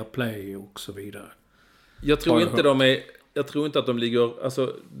som Viaplay och så vidare. Jag tror inte att de ligger...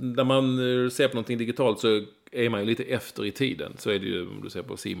 Alltså, när man ser på någonting digitalt så är man ju lite efter i tiden. Så är det ju om du ser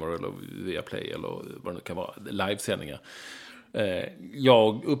på C More eller Viaplay eller vad det kan vara, livesändningar.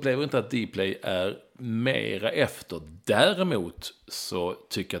 Jag upplever inte att Dplay är mera efter. Däremot så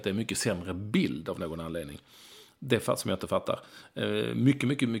tycker jag att det är mycket sämre bild av någon anledning. Det är som jag inte fattar.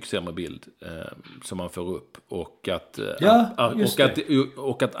 Mycket sämre bild som man får upp. Och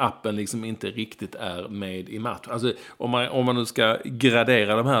att appen liksom inte riktigt är med i match. Alltså, om man nu ska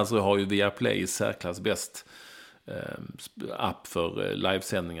gradera de här, så har ju Viaplay i särklass bäst app för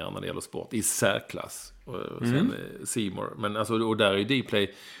livesändningar när det gäller sport. I särklass. Och sen C More. Men alltså, och där är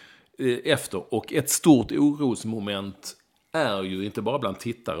Dplay efter. Och ett stort orosmoment är ju inte bara bland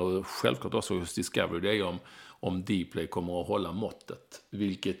tittare och självklart också hos Discovery. Det är ju om Dplay kommer att hålla måttet.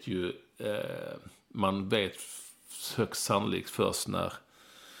 Vilket ju man vet högst sannolikt först när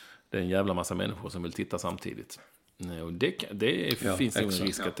det är en jävla massa människor som vill titta samtidigt. Och det finns ingen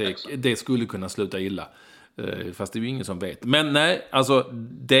risk att det skulle kunna sluta illa. Fast det är ju ingen som vet. Men nej, alltså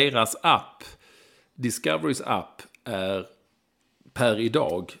deras app, Discoverys app, är per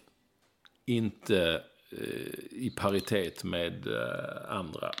idag inte i paritet med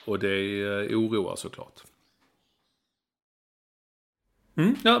andra. Och det oroar såklart.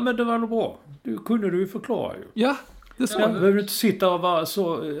 Ja, men det var nog bra. Kunde du ju förklara ju. Ja, det sa jag behöver inte sitta och vara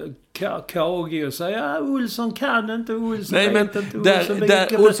så kagig och säga Olsson kan inte, Olsson vet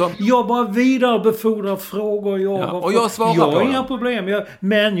inte, Olsson. Jag bara vidarebefordrar frågor och jag svarar jag på har inga problem.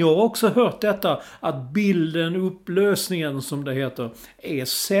 Men jag har också hört detta att bilden, upplösningen som det heter, är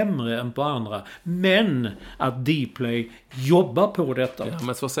sämre än på andra. Men att Dplay jobbar på detta. Ja,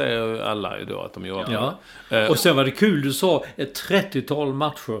 men så säger alla idag att de gör det. Ja. Och sen var det kul, du sa ett 30-tal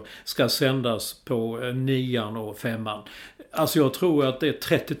matcher ska sändas på 9:an och 5:an. Alltså jag tror att det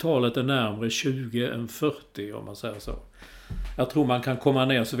 30-talet är närmare 20 än 40 om man säger så. Jag tror man kan komma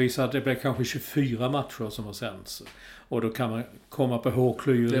ner så visa att det blir kanske 24 matcher som har sänds. Och då kan man komma på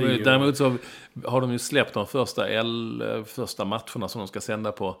hårklyveri. Däremot så har de ju släppt de första matcherna som de ska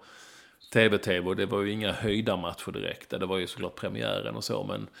sända på TV. Och det var ju inga höjda matcher direkt. Det var ju såklart premiären och så.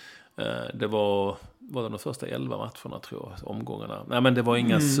 Men det var de första 11 matcherna tror jag, omgångarna. Nej, men det var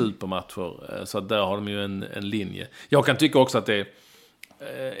inga supermatcher. Så där har de ju en linje. Jag kan tycka också att det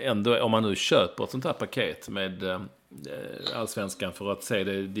ändå, om man nu köper ett sånt här paket med Allsvenskan för att se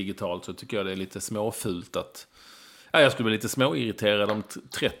det digitalt, så tycker jag det är lite småfult att... Jag skulle bli lite småirriterad om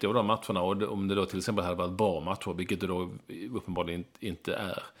 30 av de matcherna, och om det då till exempel hade varit bra matcher, vilket det då uppenbarligen inte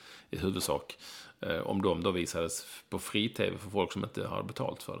är i huvudsak, om de då visades på fri-tv för folk som inte har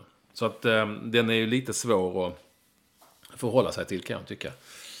betalt för det. Så att den är ju lite svår att förhålla sig till, kan jag tycka.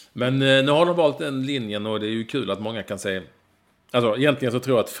 Men nu har de valt den linjen, och det är ju kul att många kan se... Alltså egentligen så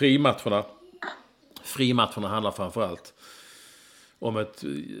tror jag att frimatcherna handlar framförallt om ett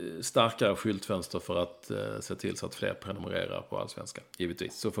starkare skyltfönster för att se till så att fler prenumererar på Allsvenskan.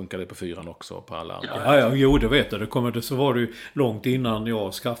 Givetvis. Så funkar det på 4 också och på alla andra. Ja, jo, det vet jag. Så var det ju långt innan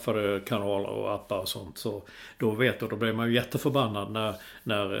jag skaffade kanaler och appar och sånt. Så då då blev man ju jätteförbannad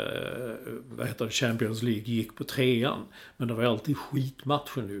när Champions League gick på 3:an. Men det var alltid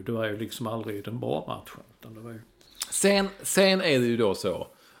skitmatchen nu. Det var ju liksom aldrig den bra matchen. Utan det var ju... Sen är det ju då så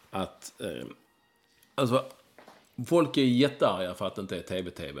att alltså folk är jättearga för att det inte är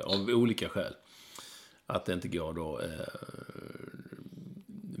TV av olika skäl. Att det inte går då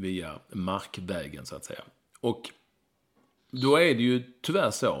via markvägen så att säga. Och då är det ju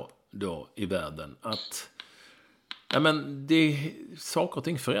tyvärr så då i världen att saker och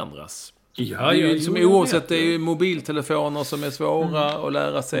ting förändras. Oavsett, det är ju mobiltelefoner som är svåra att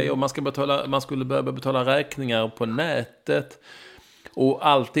lära sig, och man skulle behöva betala räkningar på nätet, och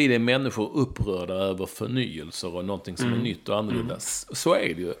alltid är människor upprörda över förnyelser och någonting som är nytt och annorlunda. Så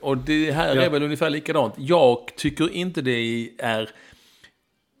är det ju, och det här är väl ungefär likadant. Jag tycker inte det är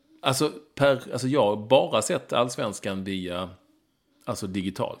alltså jag har bara sett Allsvenskan via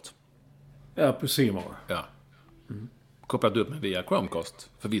digitalt. Ja, på C More. Ja. Kopplat upp med via Chromecast,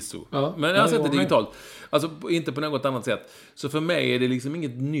 förvisso. Ja, men jag har sett det digitalt. Alltså inte på något annat sätt. Så för mig är det liksom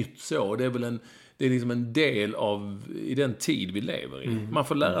inget nytt så. Det är liksom en del av i den tid vi lever i. Man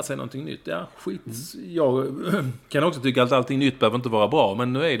får lära sig någonting nytt. Ja, skit. Jag kan också tycka att allting nytt behöver inte vara bra.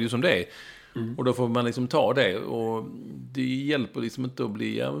 Men nu är det ju som det är. Och då får man liksom ta det. Och det hjälper liksom inte att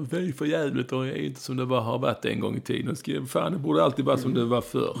bli för jävligt, och det är inte som det har varit en gång i tiden. Fan, det borde alltid vara som det var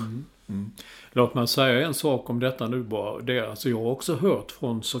förr. Låt man säga en sak om detta nu bara. Jag har också hört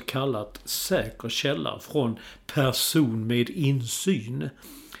från så kallat säker källa, från person med insyn,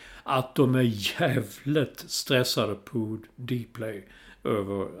 att de är jävligt stressade på Dplay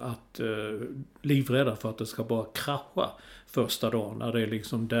över att livrädda för att det ska bara krascha första dagen, när det är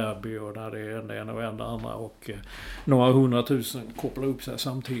liksom derby och när det är en och en andra och några 100 000 kopplar upp sig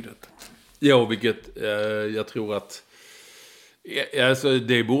samtidigt. Ja, vilket jag tror att alltså,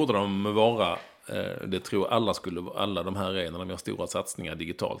 det borde de vara. Det tror alla de här är när de gör stora satsningar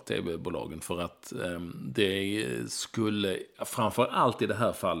digitalt, tv-bolagen, för att det skulle, framförallt i det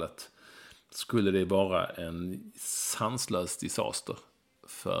här fallet, skulle det vara en sanslös disaster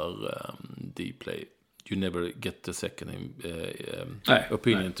för Dplay. You never get the second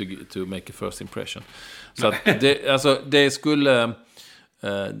opinion to make a first impression. Så att det skulle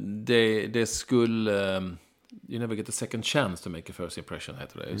you never get a second chance to make a first impression,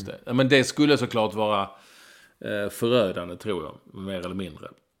 heter det, just det. Men det skulle såklart vara förödande, tror jag, mer eller mindre.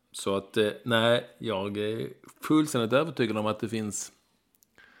 Så att, nej, jag är fullständigt övertygad om att det finns,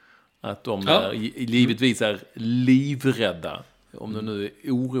 att de givetvis är livrädda. Om de nu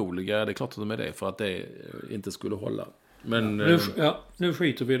är oroliga, det är klart att de är det, för att det inte skulle hålla. Men, nu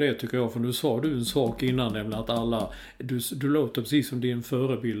skiter vi i det, tycker jag, för nu sa du en sak innan, nämligen att alla, du låter precis som din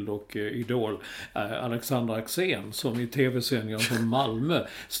förebild och idol Alexander Axén, som i tv-sändningar från Malmö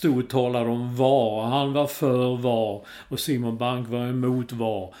stod och talade om vad han var för vad, och Simon Bank var emot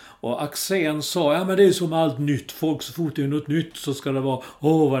vad, och Axén sa, men det är som allt nytt, folk så fort det är något nytt så ska det vara,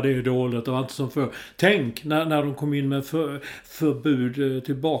 vad det är dåligt och inte som för. Tänk när de kom in med förbud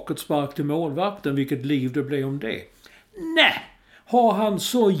till bakåtspark till målvakten, vilket liv det blev om det. Nej, har han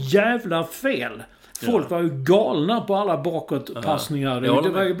så jävla fel? Folk var ju galna på alla bakåtpassningar. Det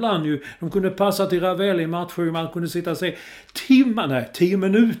var ibland ju, de kunde passa till Ravel i matcher, man kunde sitta och se 10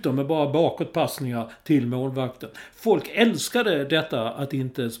 minuter med bara bakåtpassningar till målvakten. Folk älskade detta, att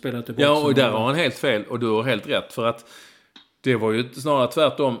inte spela tillbaka. Ja, och där har han helt fel, och du har helt rätt, för att Det var ju snarare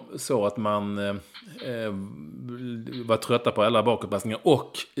tvärtom så att man var trötta på alla bakåtpassningar.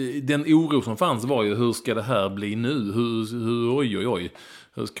 Och den oro som fanns var ju, hur ska det här bli nu? Oj.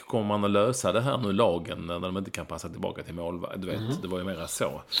 Hur kommer man att lösa det här nu, lagen, när de inte kan passa tillbaka till mål? Du vet, det var ju mera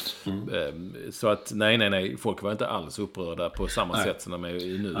så. Så att nej, folk var inte alls upprörda på samma sätt som de är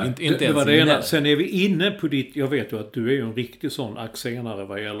nu. Inte ens det ena. Sen är vi inne på ditt, jag vet ju att du är ju en riktig sån axenare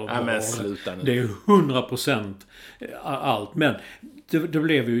vad gäller men sluta nu. Det är 100% allt. Men det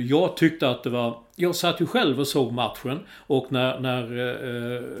blev ju, jag tyckte att det var, jag satt ju själv och såg matchen, och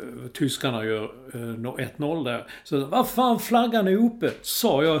när tyskarna gör 1-0 där, så vad fan, flaggan är uppe,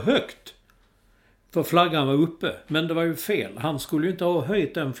 sa jag högt. För flaggan var uppe, men det var ju fel. Han skulle ju inte ha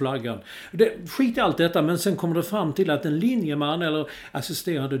höjt den flaggan. Skit i allt detta, men sen kommer det fram till att en linjeman, eller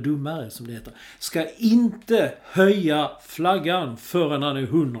assisterande domare som det heter, ska inte höja flaggan förrän han är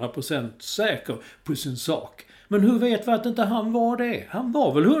 100% säker på sin sak. Men hur vet vi att inte han var det? Han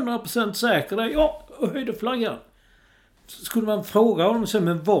var väl 100% säker där, ja, och höjde flaggan. Skulle man fråga honom sen,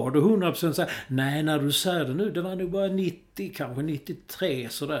 men var du 100% säker? Nej, när du säger det nu, det var nog bara 90, kanske 93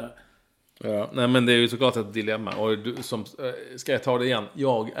 sådär. Ja, nej, men det är ju såklart ett dilemma. Och ska jag ta det igen?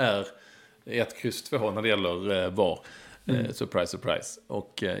 Jag är 1-2 när det gäller VAR. Surprise.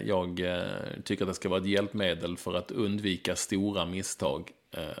 Och jag tycker att det ska vara ett hjälpmedel för att undvika stora misstag.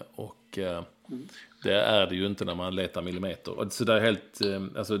 Det är det ju inte när man letar millimeter. Och så där helt,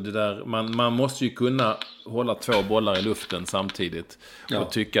 alltså det där, man måste ju kunna hålla 2 bollar i luften samtidigt.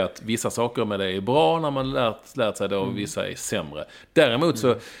 Och tycka att vissa saker med det är bra när man lärt sig det, och vissa är sämre. Däremot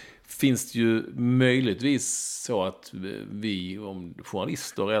så finns det ju möjligtvis så att vi, om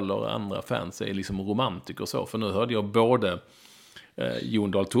journalister eller andra fans, är liksom romantiker och så. För nu hörde jag både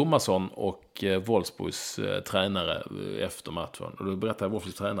Jon Dahl Tomasson och Wolfsburgs tränare efter matchen. Och då berättade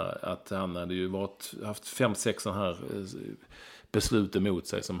Wolfsburgs tränare att han hade ju haft 5-6 sådana här beslut emot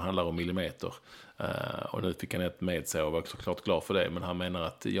sig som handlar om millimeter. Och nu fick han ett med sig och var såklart klar för det. Men han menar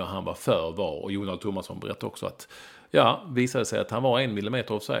att han var för VAR. Och Jon Dahl Tomasson berättade också att visade sig att han var 1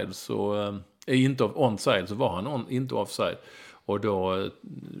 millimeter offside, så inte onside, så var han inte offside. Och då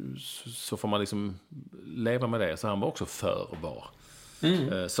så får man liksom leva med det. Så han var också för VAR.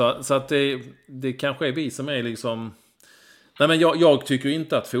 Så att det kanske är vi som är liksom... Nej, men jag tycker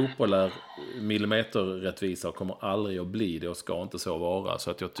inte att fotboll är millimeterrättvisa och kommer aldrig att bli det och ska inte så vara.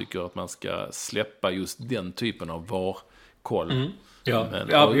 Så att jag tycker att man ska släppa just den typen av VAR-koll.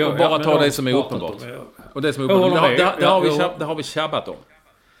 Och bara ta det som är uppenbart. Och det som är uppenbart, det har vi tjabbat om.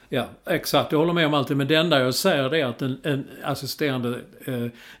 Ja, exakt. Jag håller med om allt. Men det enda jag säger är att en assisterande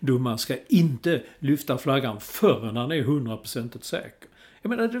domare ska inte lyfta flaggan förrän han är 100% säker. Jag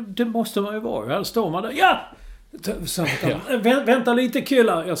menar, det måste man ju vara. Här står man där. Vänta lite,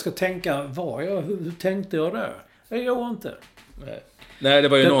 killar. Jag ska tänka, hur tänkte jag där? Det gör inte. Nej, det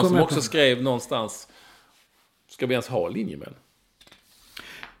var ju någon som också skrev någonstans, ska vi ens ha linjemän?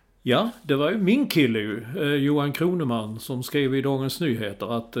 Ja, det var ju min kille Johan Kroneman, som skrev i Dagens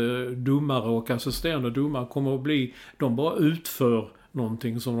Nyheter att domare och assisterande domare kommer att bli, de bara utför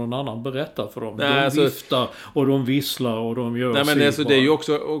någonting som någon annan berättar för dem. Viftar och de visslar och de gör. Nej, men det är ju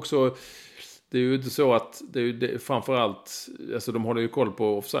också det är ju inte så att framförallt, alltså de håller ju koll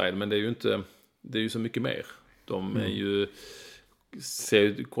på offside, men det är ju så mycket mer. De är ju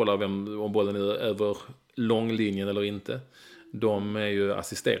kollar om bollen är över långlinjen eller inte. De är ju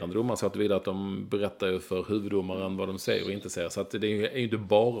assisterande domare, så att vidare att de berättar ju för huvuddomaren vad de säger och inte säger. Så att det är ju inte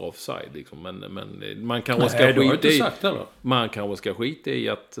bara offside liksom. Men man kanske ska skita i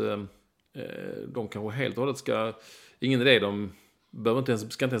att de kanske helt och hållet ska, ingen idé, de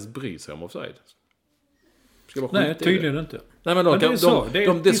ska inte ens bry sig om offside. Nej, tydligen inte. Nej, men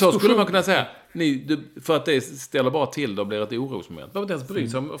det så skulle man kunna säga. För att det ställer bara till, då blir det ett orosmoment. Man behöver inte ens bry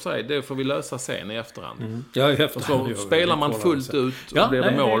sig om offside. Det får vi lösa sen i efterhand. Ja, i efterhand. Och så spelar man fullt ut och blir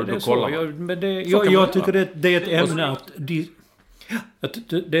det mål, då kollar man. Jag tycker det är ett ämne att... Det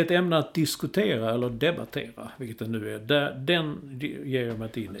är ett ämne att diskutera eller debattera, vilket det nu är. Den ger jag mig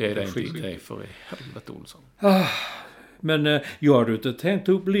inte in i. Det är inte det för helvete, Olsson. Men jag hade inte tänkt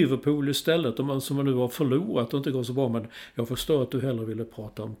upp Liverpool istället, som man nu har förlorat och inte går så bra. Men jag förstår att du hellre ville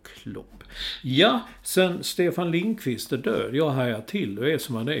prata om Klopp. Ja, sen Stefan Lindqvist är död. Jag hajar till och är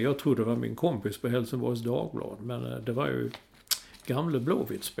som han är. Jag trodde det var min kompis på Helsingborgs Dagblad. Men det var ju gamle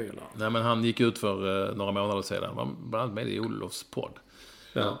Blåvitt-spelare. Nej, men han gick ut för några månader sedan. Han var bland annat med i Olofs podd.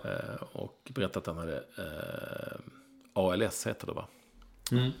 Ja. Och berättade att han hade ALS heter det, va?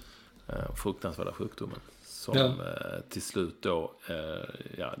 Fruktansvärda sjukdomen. Som till slut då,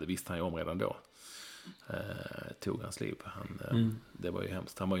 det visste han ju om redan då. tog hans liv. Det var ju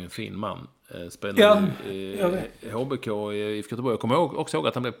hemskt. Han var ju en fin man. Spelade i HBK i Göteborg. Jag kommer också ihåg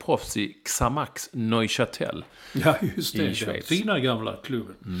att han blev proffs i Xamax Neuchâtel. Ja, just det. Den fina gamla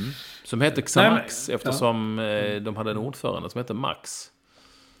klubben. Som hette Xamax eftersom de hade en ordförande som hette Max.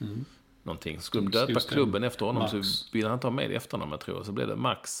 Någonting. Skulle de döpa klubben efter honom Max. Så ville han inte ha med efternamn, jag tror. Så blev det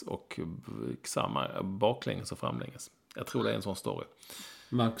Max och Xamax baklänges och framlänges. Jag tror det är en sån story.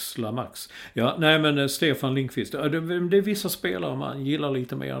 Max la Max. Ja, nej men Stefan Lindqvist. Det är vissa spelare man gillar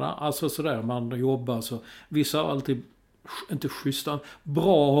lite mer. Alltså sådär, man jobbar så. Vissa har alltid inte schyssta.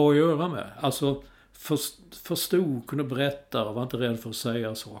 Bra att göra med. Alltså förstod, kunde berätta och var inte rädd för att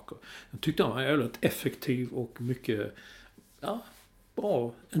säga saker. Jag tyckte han var jävligt effektiv och mycket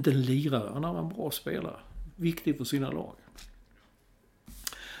bra. Inte lirare, han var en bra spelare. Viktig för sina lag.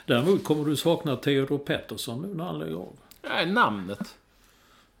 Däremot kommer du sakna Theodor Pettersson nu när han lägger av. Ja, namnet.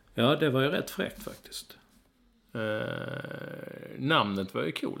 Ja, det var ju rätt fräckt faktiskt. Namnet var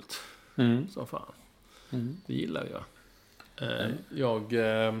ju coolt. Så fan. Det gillar jag.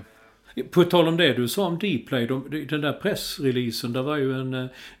 På tal om det du sa om Dplay, den där pressreleasen, där var ju en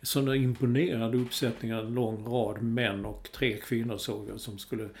sån där imponerande uppsättning, en lång rad män och 3 kvinnor såg jag som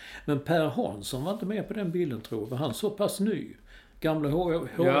skulle... Men Per Hansson var inte med på den bilden, tror jag. Var han så pass ny? Gamla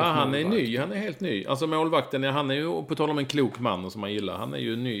Ja, han är ny. Han är helt ny. Alltså målvakten, han är ju, på tal om en klok man som man gillar, han är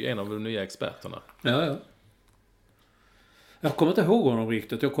ju ny, en av de nya experterna. Ja. Jag kommer inte ihåg honom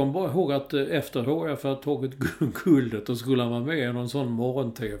riktigt. Jag kommer bara ihåg att efter HF hade tagit guldet och skulle han vara med i någon sån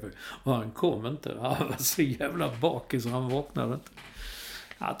morgon-tv. Och han kom inte. Han var så jävla bakis så han vaknade inte.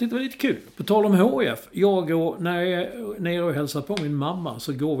 Jag tyckte det var lite kul. På tal om HF. När jag är nere och hälsar på min mamma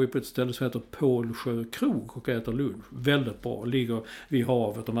så går vi på ett ställe som heter Pålsjö krog och äter lunch. Väldigt bra. Ligger vid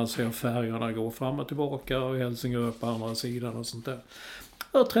havet och man ser färgerna gå fram och tillbaka och Helsingör på andra sidan och sånt där.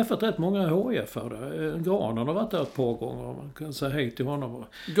 Jag har träffat rätt många HF-are. Granen har varit där ett par gånger. Man kan säga hej till honom.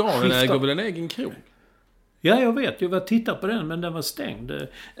 Granen äger väl en egen krog? Ja, jag vet. Jag var titta på den, men den var stängd.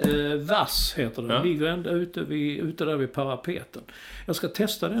 Vass heter den. Ja. Ligger ända ute där vid parapeten. Jag ska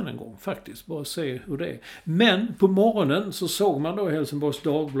testa den en gång faktiskt. Bara se hur det är. Men på morgonen så såg man då i Helsingborgs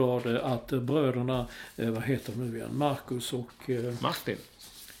Dagblad att bröderna, vad heter de nu igen? Marcus och...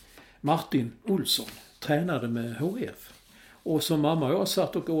 Martin Olsson tränade med HF. Och som mamma och jag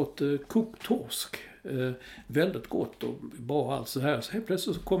satt och åt kokt torsk. Väldigt gott och bra allt så här. Så helt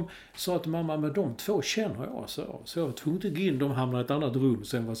plötsligt så sa till mamma, med de 2 känner jag. Så jag var tvungen att gå in, de hamnade i ett annat rum,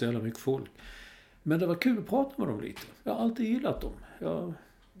 sen var så jävla mycket folk. Men det var kul att prata med dem lite. Jag har alltid gillat dem.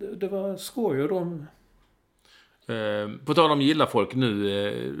 Det var skoj och de... På tal om gilla folk, nu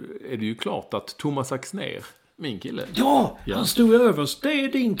är det ju klart att Thomas Axnér, min kille. Ja, han stod överst. Det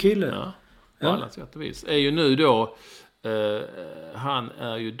är din kille. Ja, på alla sätt och vis. Är ju nu då... han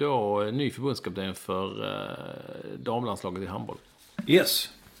är ju då ny förbundskapten för damlandslaget i handboll. Yes.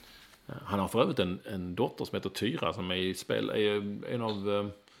 Han har för övrigt en dotter som heter Tyra som är en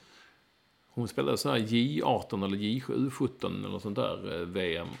av... Hon spelade så här J18 eller J17 eller sånt där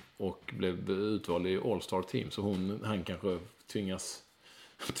VM och blev utvald i All-Star Team. Så han kanske tvingas,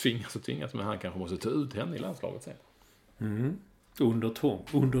 men han kanske måste ta ut henne i landslaget sen. Under tvång,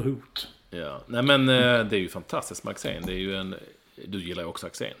 under hot. Ja, nej men det är ju fantastiskt med Axén. Det är ju du gillar ju också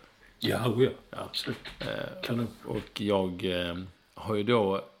Axén. Ja, absolut. Och jag har ju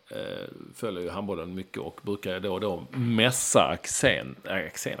då följer ju handbollen mycket och brukar då mässa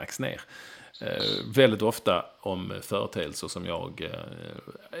Axnér. Väldigt ofta om företeelser som jag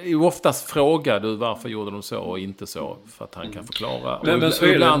oftast frågar du varför gjorde de så och inte så, för att han kan förklara.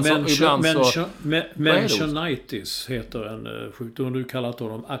 Mentionnitis heter en sjukdom. Du kallat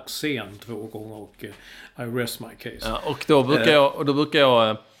honom Axén 2 gånger och I rest my case. Ja, och då brukar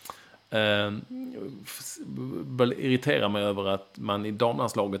jag irritera mig över att man i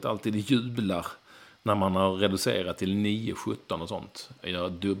damlandslaget alltid jublar när man har reducerat till 9-17 och sånt. Gör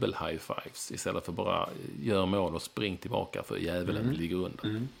dubbel high fives istället för bara gör mål och spring tillbaka för jävlen ligger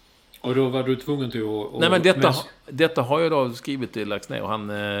under. Och då var du tvungen till att... Nej, men detta har jag då skrivit till Axnér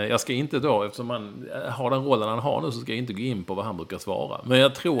och jag ska inte då, eftersom han har den rollen han har nu, så ska jag inte gå in på vad han brukar svara. Men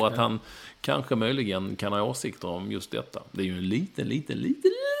jag tror att han kanske möjligen kan ha åsikter om just detta. Det är ju en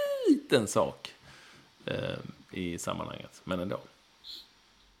liten sak i sammanhanget, men ändå.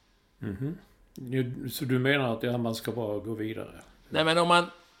 Så du menar att man ska bara gå vidare? Nej, men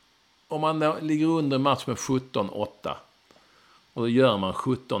om man ligger under en match med 17-8 och då gör man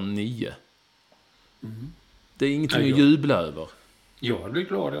 17-9. Det är ingenting att jubla över. Jag blir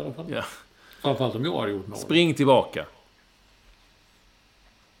glad i alla fall. Ja. Framförallt om jag har gjort något. Spring tillbaka.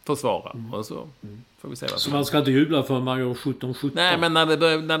 försvara. Och så får vi se vad Så man ska inte jubla för man gör 17-17? Nej, men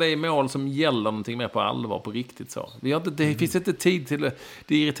när det är mål som gäller någonting mer på allvar, på riktigt så. Det finns inte tid till det.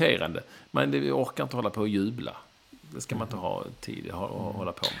 Det är irriterande. Men vi orkar inte hålla på och jubla. Det ska man inte ha tid att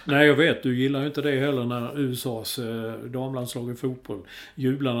hålla på med. Nej, jag vet. Du gillar ju inte det heller när USAs damlandslag i fotboll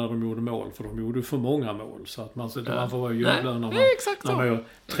jublar när de gjorde mål. För de gjorde för många mål. Så att man får vara jubla när man gör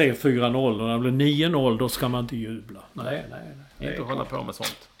 3-4-0. Och när det blir 9-0, då ska man inte jubla. Nej. Inte hålla på med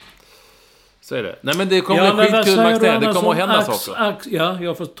sånt. Så är det. Nej, men det kommer bli skitkul, Max. Det kommer att hända saker. Ja,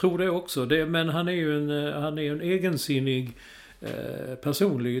 jag tror det också. Men han är ju en egensinnig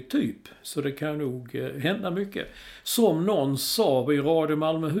personlig typ. Så det kan nog hända mycket. Som någon sa i Radio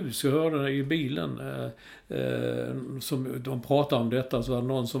Malmöhus, jag hörde det i bilen, som de pratade om detta, så var det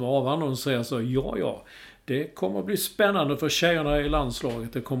någon som avannonserade så ja, det kommer att bli spännande för tjejerna i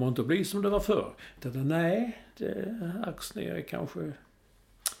landslaget. Det kommer inte att bli som det var förr. Nej, Axel är kanske...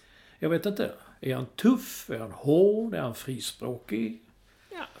 Jag vet inte. Är han tuff? Är han hård? Är han frispråkig?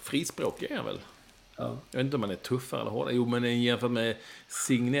 Ja, frispråkig är han väl. Ja. Jag vet inte om han är tuffare eller hårdare. Jo, men jämfört med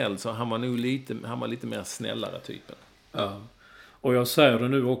Signell så han var lite mer snällare typen. Ja. Och jag säger det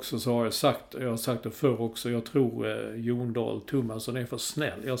nu också, så har jag har sagt det förr också. Jag tror Jon Dahl Tomasson är för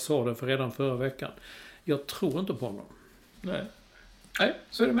snäll. Jag sa det redan förra veckan. Jag tror inte på honom. Nej,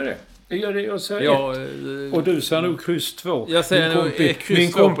 så är det med det. Jag säger 1. Och du säger nog kryss 2. Jag säger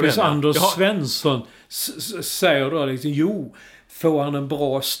min kompis Anders Svensson säger då liksom, jo, får han en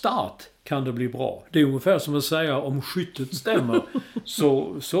bra start kan det bli bra. Det är ungefär som att säga om skyttet stämmer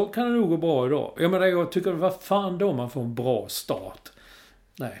så kan det nog gå bra idag. Jag tycker, vad fan då man får en bra start?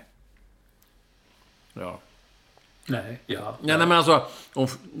 Nej. Ja. Nej, ja. Nej, men alltså,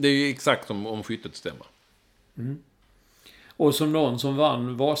 det är ju exakt som om skyttet stämmer. Mm. Och som någon som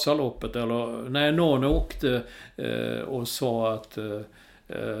vann Vasaloppet, eller när någon åkte och sa att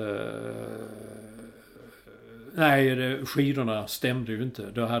nej, skidorna stämde ju inte.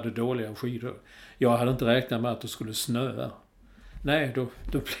 De hade dåliga skidor. Jag hade inte räknat med att det skulle snöa. Nej, då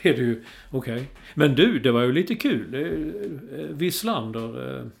blev det ju okej. Men du, det var ju lite kul.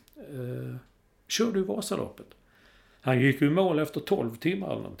 Wislander körde ju Vasaloppet. Han gick ju i mål efter 12 timmar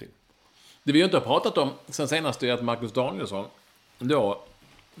eller någonting. Det vi ju inte har pratat om sen senast är att Marcus Danielsson då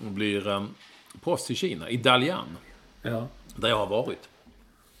blir proffs i Kina, i Dalian. Ja. Där jag har varit.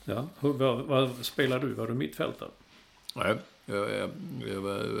 Ja, vad spelar du? Var du mittfältare? Nej, jag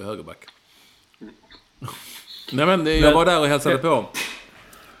var högerback. Nej, men jag var där och hälsade på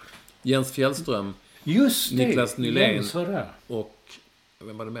Jens Fjällström. Just det, Niklas Nylén. Jens var där. Och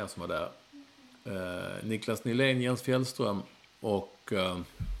vem var det mer som var där? Niklas Nylén, Jens Fjällström och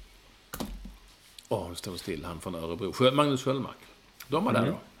nu står det still, han från Örebro. Magnus Sköldmark. De var där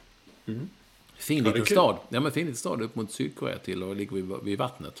då. Mm. Fin liten stad. Ja, men fin liten stad upp mot Sydkorea till och ligger vid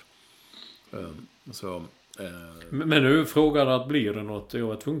vattnet. Men nu frågar att blir det något. Jag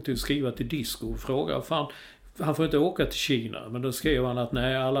var tvungen att skriva till Disco och fråga. Fan, han får inte åka till Kina. Men då skrev han att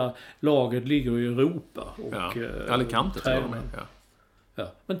nej, alla laget ligger i Europa. Och, Alicante tror jag med.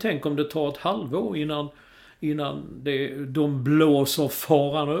 Ja. Men tänk om det tar ett halvår innan de blåser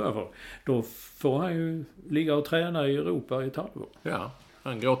faran över. Då får han ju ligga och träna i Europa i ett halvår. Ja,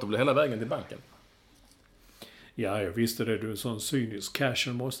 han gråter väl hela vägen till banken. Ja, jag visste det. Du är sån cynisk.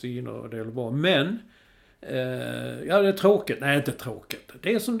 Cashen måste in och det är bra. Men, det är tråkigt. Nej, inte tråkigt.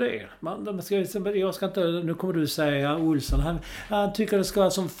 Det är som det är. Jag ska inte, nu kommer du säga, Olsson, han tycker det ska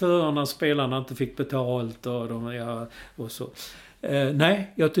vara som förr när spelarna inte fick betalt och så.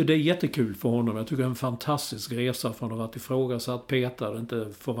 Nej, jag tycker det är jättekul för honom. Jag tycker det är en fantastisk resa från att ha varit ifrågasatt, petad,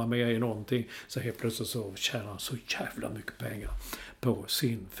 inte få vara med i någonting. Så helt plötsligt så tjänar han så jävla mycket pengar på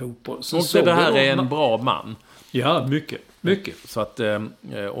sin fotboll. Så det här är en bra man. Ja, mycket. Så att,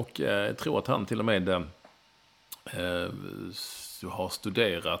 och jag tror att han till och med har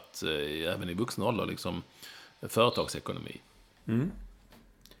studerat även i vuxen ålder liksom företagsekonomi. Mm.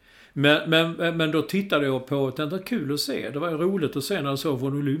 Men då tittade jag på, det var kul att se. Det var roligt att se när jag såg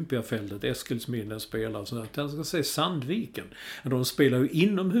från Olympiafältet, Eskilsminne spelar. Så jag ska se Sandviken. De spelar ju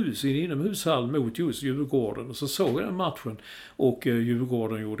inomhus, i en inomhushall mot just Djurgården. Och så såg jag den matchen. Och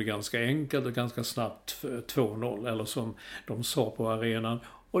Djurgården gjorde ganska enkelt och ganska snabbt 2-0. Eller som de sa på arenan.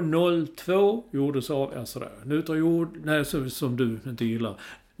 Och 0-2 gjordes av, nu tar som du inte gillar.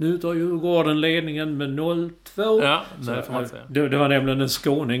 Nu tar Djurgården ledningen med 0-2. Ja, det får man säga. Det var nämligen en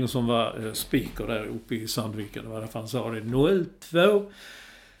skåning som var speaker där uppe i Sandviken. Det var därför han sa det. 0-2.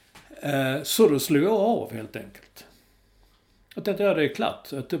 Så då slog jag av helt enkelt. Jag tänkte det är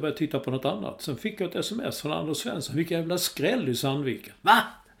klart. Att jag började titta på något annat. Sen fick jag ett sms från Anders Svensson. Vilken jävla skräll i Sandviken. Va?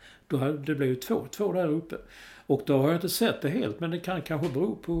 Det blev ju två där uppe. Och då har jag inte sett det helt, men det kan kanske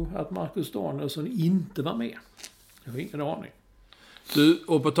bero på att Marcus Danielsson inte var med. Jag har ingen aning. Du,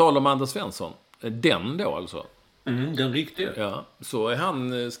 och på tal om Anders Svensson, den då alltså? Den riktiga. Ja, så är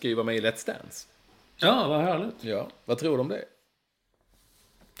han skriver med i Let's Dance. Ja, vad härligt. Ja, vad tror du om det?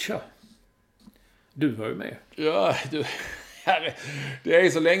 Tja. Du var ju med. Ja, du... Det är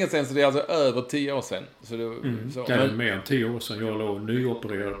så länge sedan, så det är alltså över 10 år sedan. Så det, så. Det är mer än 10 år sedan jag låg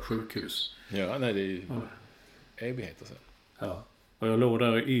nyopererad på sjukhus. Ja, nej, det är ju evigheter sedan. Ja. Och jag låg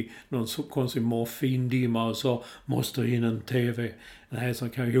där i någon så konstig morfindimma och sa, måste in en tv. Nej, så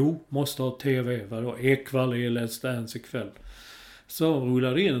kan måste ha tv. Vadå? Ekvall i Let's Dance ikväll. Så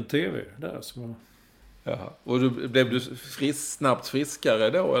rullade in en tv där som... Jaha. Och blev du snabbt friskare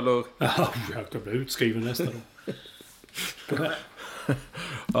då, eller? Ja, jag blev utskriven nästa dag.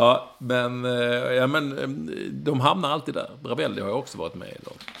 Ja, men de hamnar alltid där. Ravelli har jag också varit med i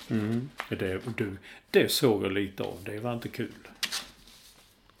då. Det såg jag lite av. Det var inte kul.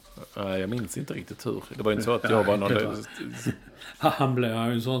 Jag minns inte riktigt hur. Det var inte så att jag var någon... Han blev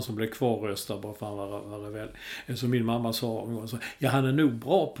ju en sån som blev kvarröstad bara för han var Ravelli. Som min mamma sa, han är nog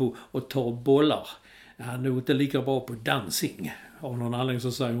bra på att ta bollar. Han är nog inte lika bra på dansing. Av någon anledning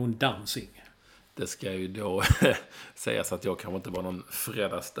så säger hon dansing. Det ska ju då sägas att jag kanske inte var någon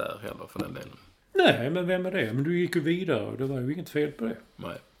Fred Astaire heller för den delen. Nej, men vem är det? Men du gick ju vidare och det var ju inget fel på det.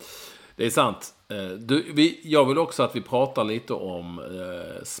 Nej, det är sant. Jag vill också att vi pratar lite om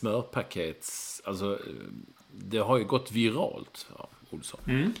smörpakets. Alltså, det har ju gått viralt,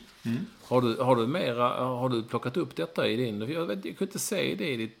 Olsson. Har du plockat upp detta i din... Jag kunde inte se det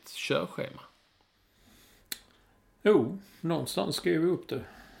i ditt körschema. Jo, någonstans skrev vi upp det.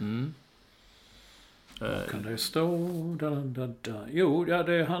 Kan det stå? Jo, ja,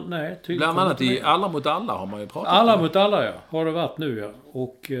 det är han. Nej, bland annat i Alla mot alla har man ju pratat Alla mot alla, ja. Har det varit nu, ja.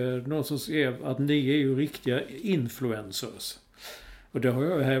 Och någon som skrev att ni är ju riktiga influencers. Och det har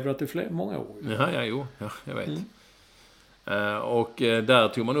jag hävdat i många år. Ja, jag vet. Och där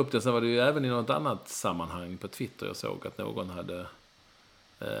tog man upp det. Sen var det ju även i något annat sammanhang på Twitter. Jag såg att någon hade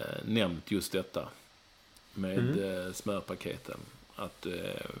nämnt just detta med smörpaketen. Att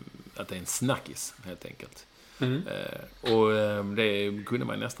det är en snackis, helt enkelt. Och det kunde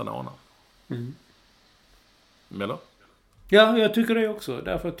man nästan ana. Eller? Ja, jag tycker det också.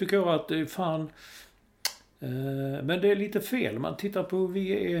 Därför tycker jag att det är fan... men det är lite fel. Man tittar på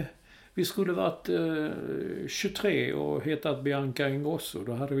vi skulle varit 23 och hetat Bianca Ingrosso.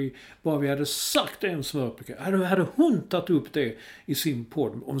 Då hade vi sagt en smörpaket. Hade hon tagit upp det i sin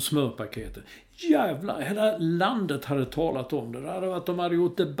podd om smörpaketet. Jävlar, hela landet hade talat om det. Det hade varit, de hade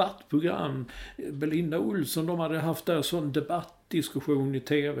gjort debattprogram. Belinda Olsson, de hade haft där sån debattdiskussion i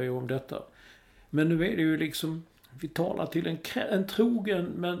tv om detta. Men nu är det ju liksom, vi talar till en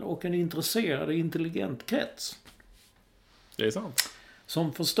trogen och en intresserad, intelligent krets. Det är sant.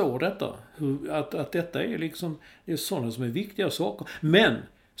 Som förstår detta. Att detta är liksom, det är sådana som är viktiga saker. Men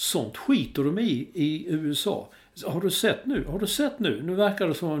sånt skiter de i USA. Har du sett nu? Nu verkar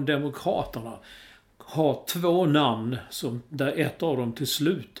det som om demokraterna har 2 namn där ett av dem till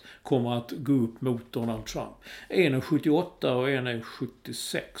slut kommer att gå upp mot Donald Trump. En är 78 och en är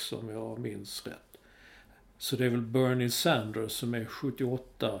 76 om jag minns rätt. Så det är väl Bernie Sanders som är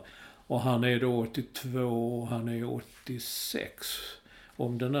 78 och han är då 82 och han är 86.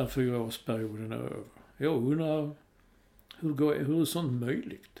 Om den här 4-årsperioden är över. Jag undrar hur är sånt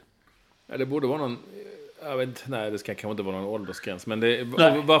möjligt? Ja, det borde vara någon... Jag vet inte, nej, det ska kanske inte vara någon åldersgräns. Men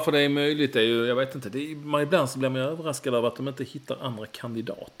varför det är möjligt är ju, jag vet inte. Ibland så blir man överraskad av att de inte hittar andra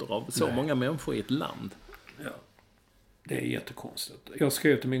kandidater av så många människor i ett land. Ja, det är jättekonstigt. Jag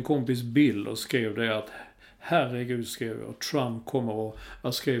skrev till min kompis Bill och skrev det att herregud, skrev jag, Trump kommer och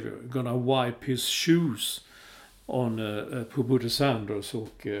jag skrev gonna wipe his shoes på både Sanders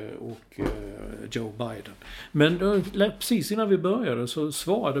och Joe Biden. Men då, precis innan vi började så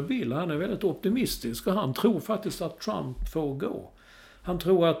svarade Bill, han är väldigt optimistisk och han tror faktiskt att Trump får gå. Han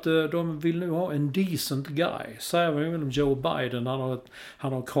tror att de vill nu ha en decent guy. Säger vi om Joe Biden,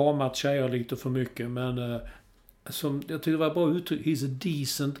 han har kramat tjejer lite för mycket, men som jag tycker det var bra uttryck, he's a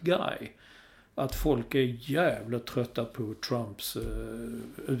decent guy. Att folk är jävligt trötta på Trumps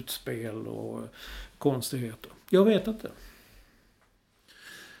utspel och konstigheter. Jag vet inte.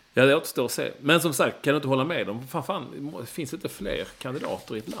 Ja, det återstår att se. Men som sagt, kan du inte hålla med dem? Fan, finns det inte fler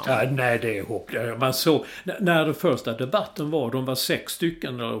kandidater i ett land? Ja, nej, det är hopplöst. Man såg, när den första debatten var, de var 6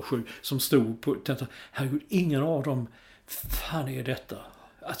 stycken eller 7 som stod på... Herregud, ingen av dem... Fan är detta?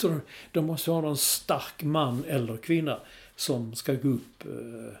 Alltså, de måste ha någon stark man eller kvinna som ska gå upp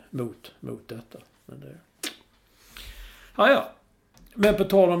mot detta. Men det... Ja. Men på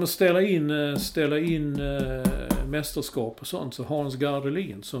tal om att ställa in mästerskap och sånt, så Hans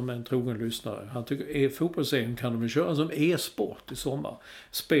Gardelin som är en trogen lyssnare, han tycker fotbolls-EM kan de köra som e-sport i sommar.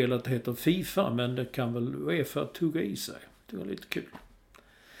 Spelet heter FIFA, men det kan väl UEFA tugga i sig. Det var lite kul.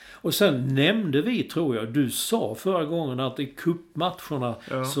 Och sen nämnde vi, tror jag, du sa förra gången att i cupmatcherna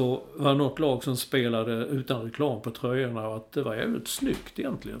så var något lag som spelade utan reklam på tröjorna och att det var jävligt snyggt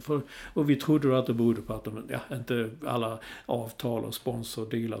egentligen. Och vi trodde att det berodde på att inte alla avtal och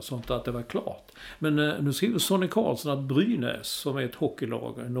sponsordealar och sånt, att det var klart. Men nu skriver Sonny Karlsson att Brynäs, som är ett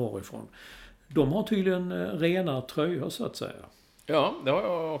hockeylag norrifrån, de har tydligen rena tröjor så att säga. Ja, det har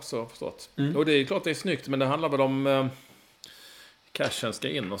jag också förstått. Och det är klart det är snyggt, men det handlar väl om... cashen ska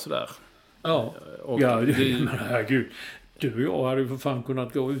in och sådär. Ja, men herregud. Du och jag hade ju för fan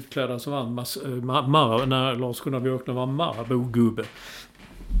kunnat gå utklädda som när Lars-Gunnar Björklund var Marabou-gubbe.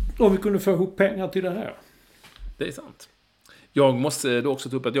 Om vi kunde få ihop pengar till det här. Det är sant. Jag måste då också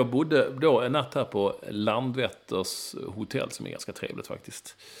ta upp att jag bodde då en natt här på Landvetters hotell, som är ganska trevligt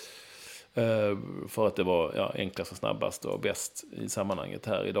faktiskt. För att det var enklast och snabbast och bäst i sammanhanget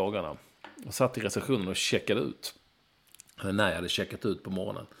här i dagarna. Jag satt i receptionen och checkade ut. När jag hade checkat ut på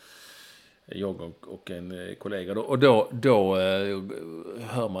morgonen. Jag och en kollega. Och då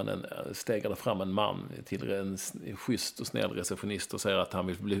hör man stegade fram en man till en schysst och snäll receptionist och säger att han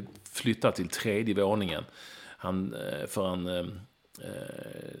vill bli flyttad till 3:e våningen.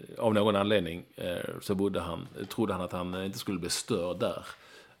 Av någon anledning så trodde han att han inte skulle bli störd där.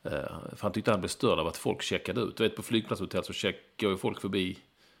 För han tyckte han blev störd av att folk checkade ut. Du vet, på flygplatshotell så checkar ju folk förbi.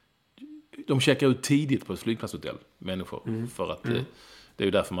 De checkar ut tidigt på ett flygplatshotell, människor. För att det är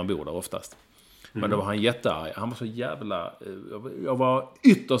ju därför man bor där oftast. Men då var han jättearg. Han var så jävla... Jag var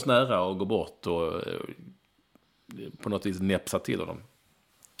ytterst nära att gå bort och på något vis näpsa till honom.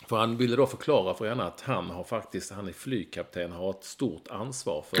 För han ville då förklara för henne att han är flygkapten, har ett stort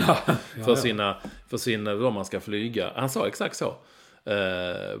ansvar för sina vad man ska flyga. Han sa exakt så.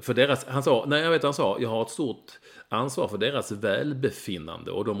 Han sa, jag har ett stort ansvar för deras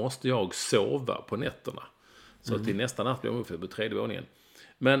välbefinnande och då måste jag sova på nätterna. Så till nästa natt blev jag uppe på 3:e våningen.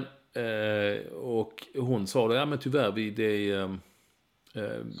 Men och hon sa då, men tyvärr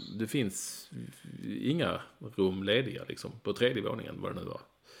det finns inga rum lediga liksom, på 3:e våningen, vad det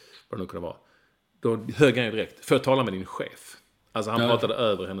nu kunde vara. Då högg han ju direkt, för att tala med din chef. Alltså han pratade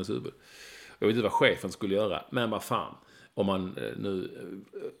över hennes huvud. Jag vet inte vad chefen skulle göra, men vad fan. Om man nu,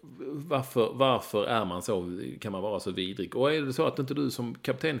 varför är man så, kan man vara så vidrig? Och är det så att inte du som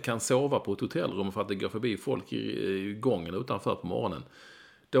kapten kan sova på ett hotellrum för att det går förbi folk i gången utanför på morgonen,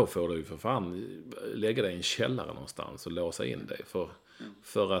 då får du för fan lägga dig i en källare någonstans och låsa in dig.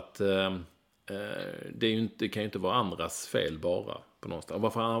 För att det kan ju inte vara andras fel bara på någonstans. Och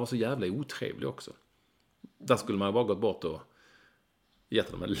varför han var så jävla otrevlig också. Där skulle man bara gått bort och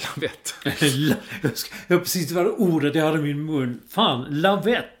gett dem en lavett. Jag precis vad ordet jag hade i min mun. Fan,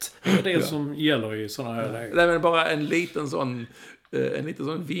 lavett. Det är det som gäller i sådana här lägen. Nej, men bara en liten sån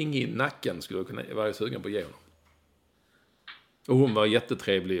ving i nacken skulle jag kunna vara sugen på att ge honom. Och hon var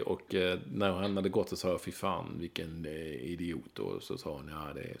jättetrevlig och när han hade gått så sa jag, fy fan, vilken idiot. Och så sa hon,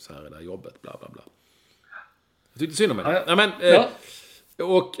 det är så här det där jobbet, bla bla bla. Jag tyckte synd om henne. Ja, men,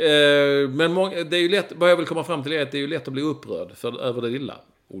 men det är ju lätt, vad jag vill komma fram till är att det är ju lätt att bli upprörd över det lilla,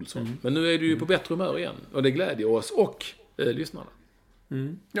 Olsson. Men nu är du ju på bättre humör igen. Och det glädjer oss och lyssnarna.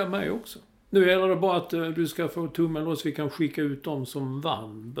 Ja, mig också. Nu gäller det bara att du ska få tummen loss. Vi kan skicka ut dem som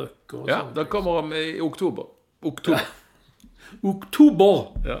vann böcker och sånt. Det kommer de i oktober.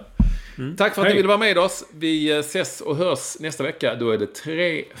 Ja. Tack för att du ville vara med oss. Vi ses och hörs nästa vecka. Då är det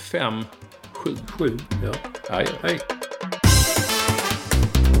 3, 5, 7. Ja. Hej.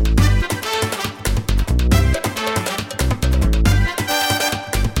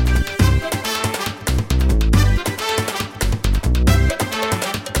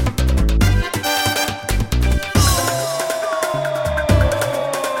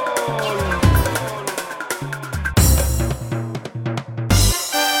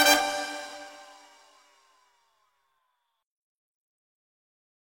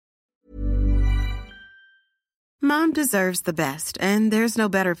 Mom deserves the best, and there's no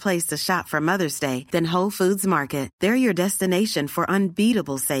better place to shop for Mother's Day than Whole Foods Market. They're your destination for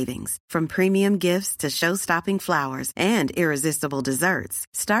unbeatable savings, from premium gifts to show-stopping flowers and irresistible desserts.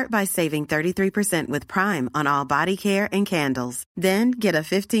 Start by saving 33% with Prime on all body care and candles. Then get a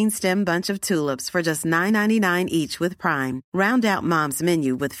 15-stem bunch of tulips for just $9.99 each with Prime. Round out Mom's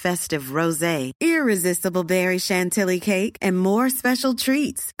menu with festive rosé, irresistible berry chantilly cake, and more special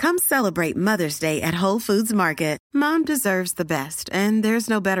treats. Come celebrate Mother's Day at Whole Foods Market. Mom deserves the best, and there's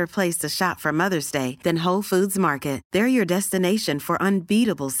no better place to shop for Mother's Day than Whole Foods Market. They're your destination for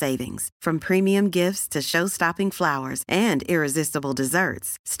unbeatable savings, from premium gifts to show-stopping flowers and irresistible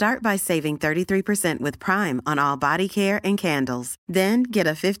desserts. Start by saving 33% with Prime on all body care and candles. Then get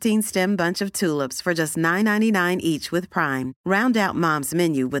a 15-stem bunch of tulips for just $9.99 each with Prime. Round out Mom's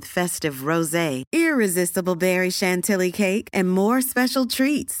menu with festive rosé, irresistible berry chantilly cake, and more special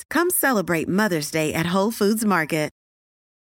treats. Come celebrate Mother's Day at Whole Foods Market.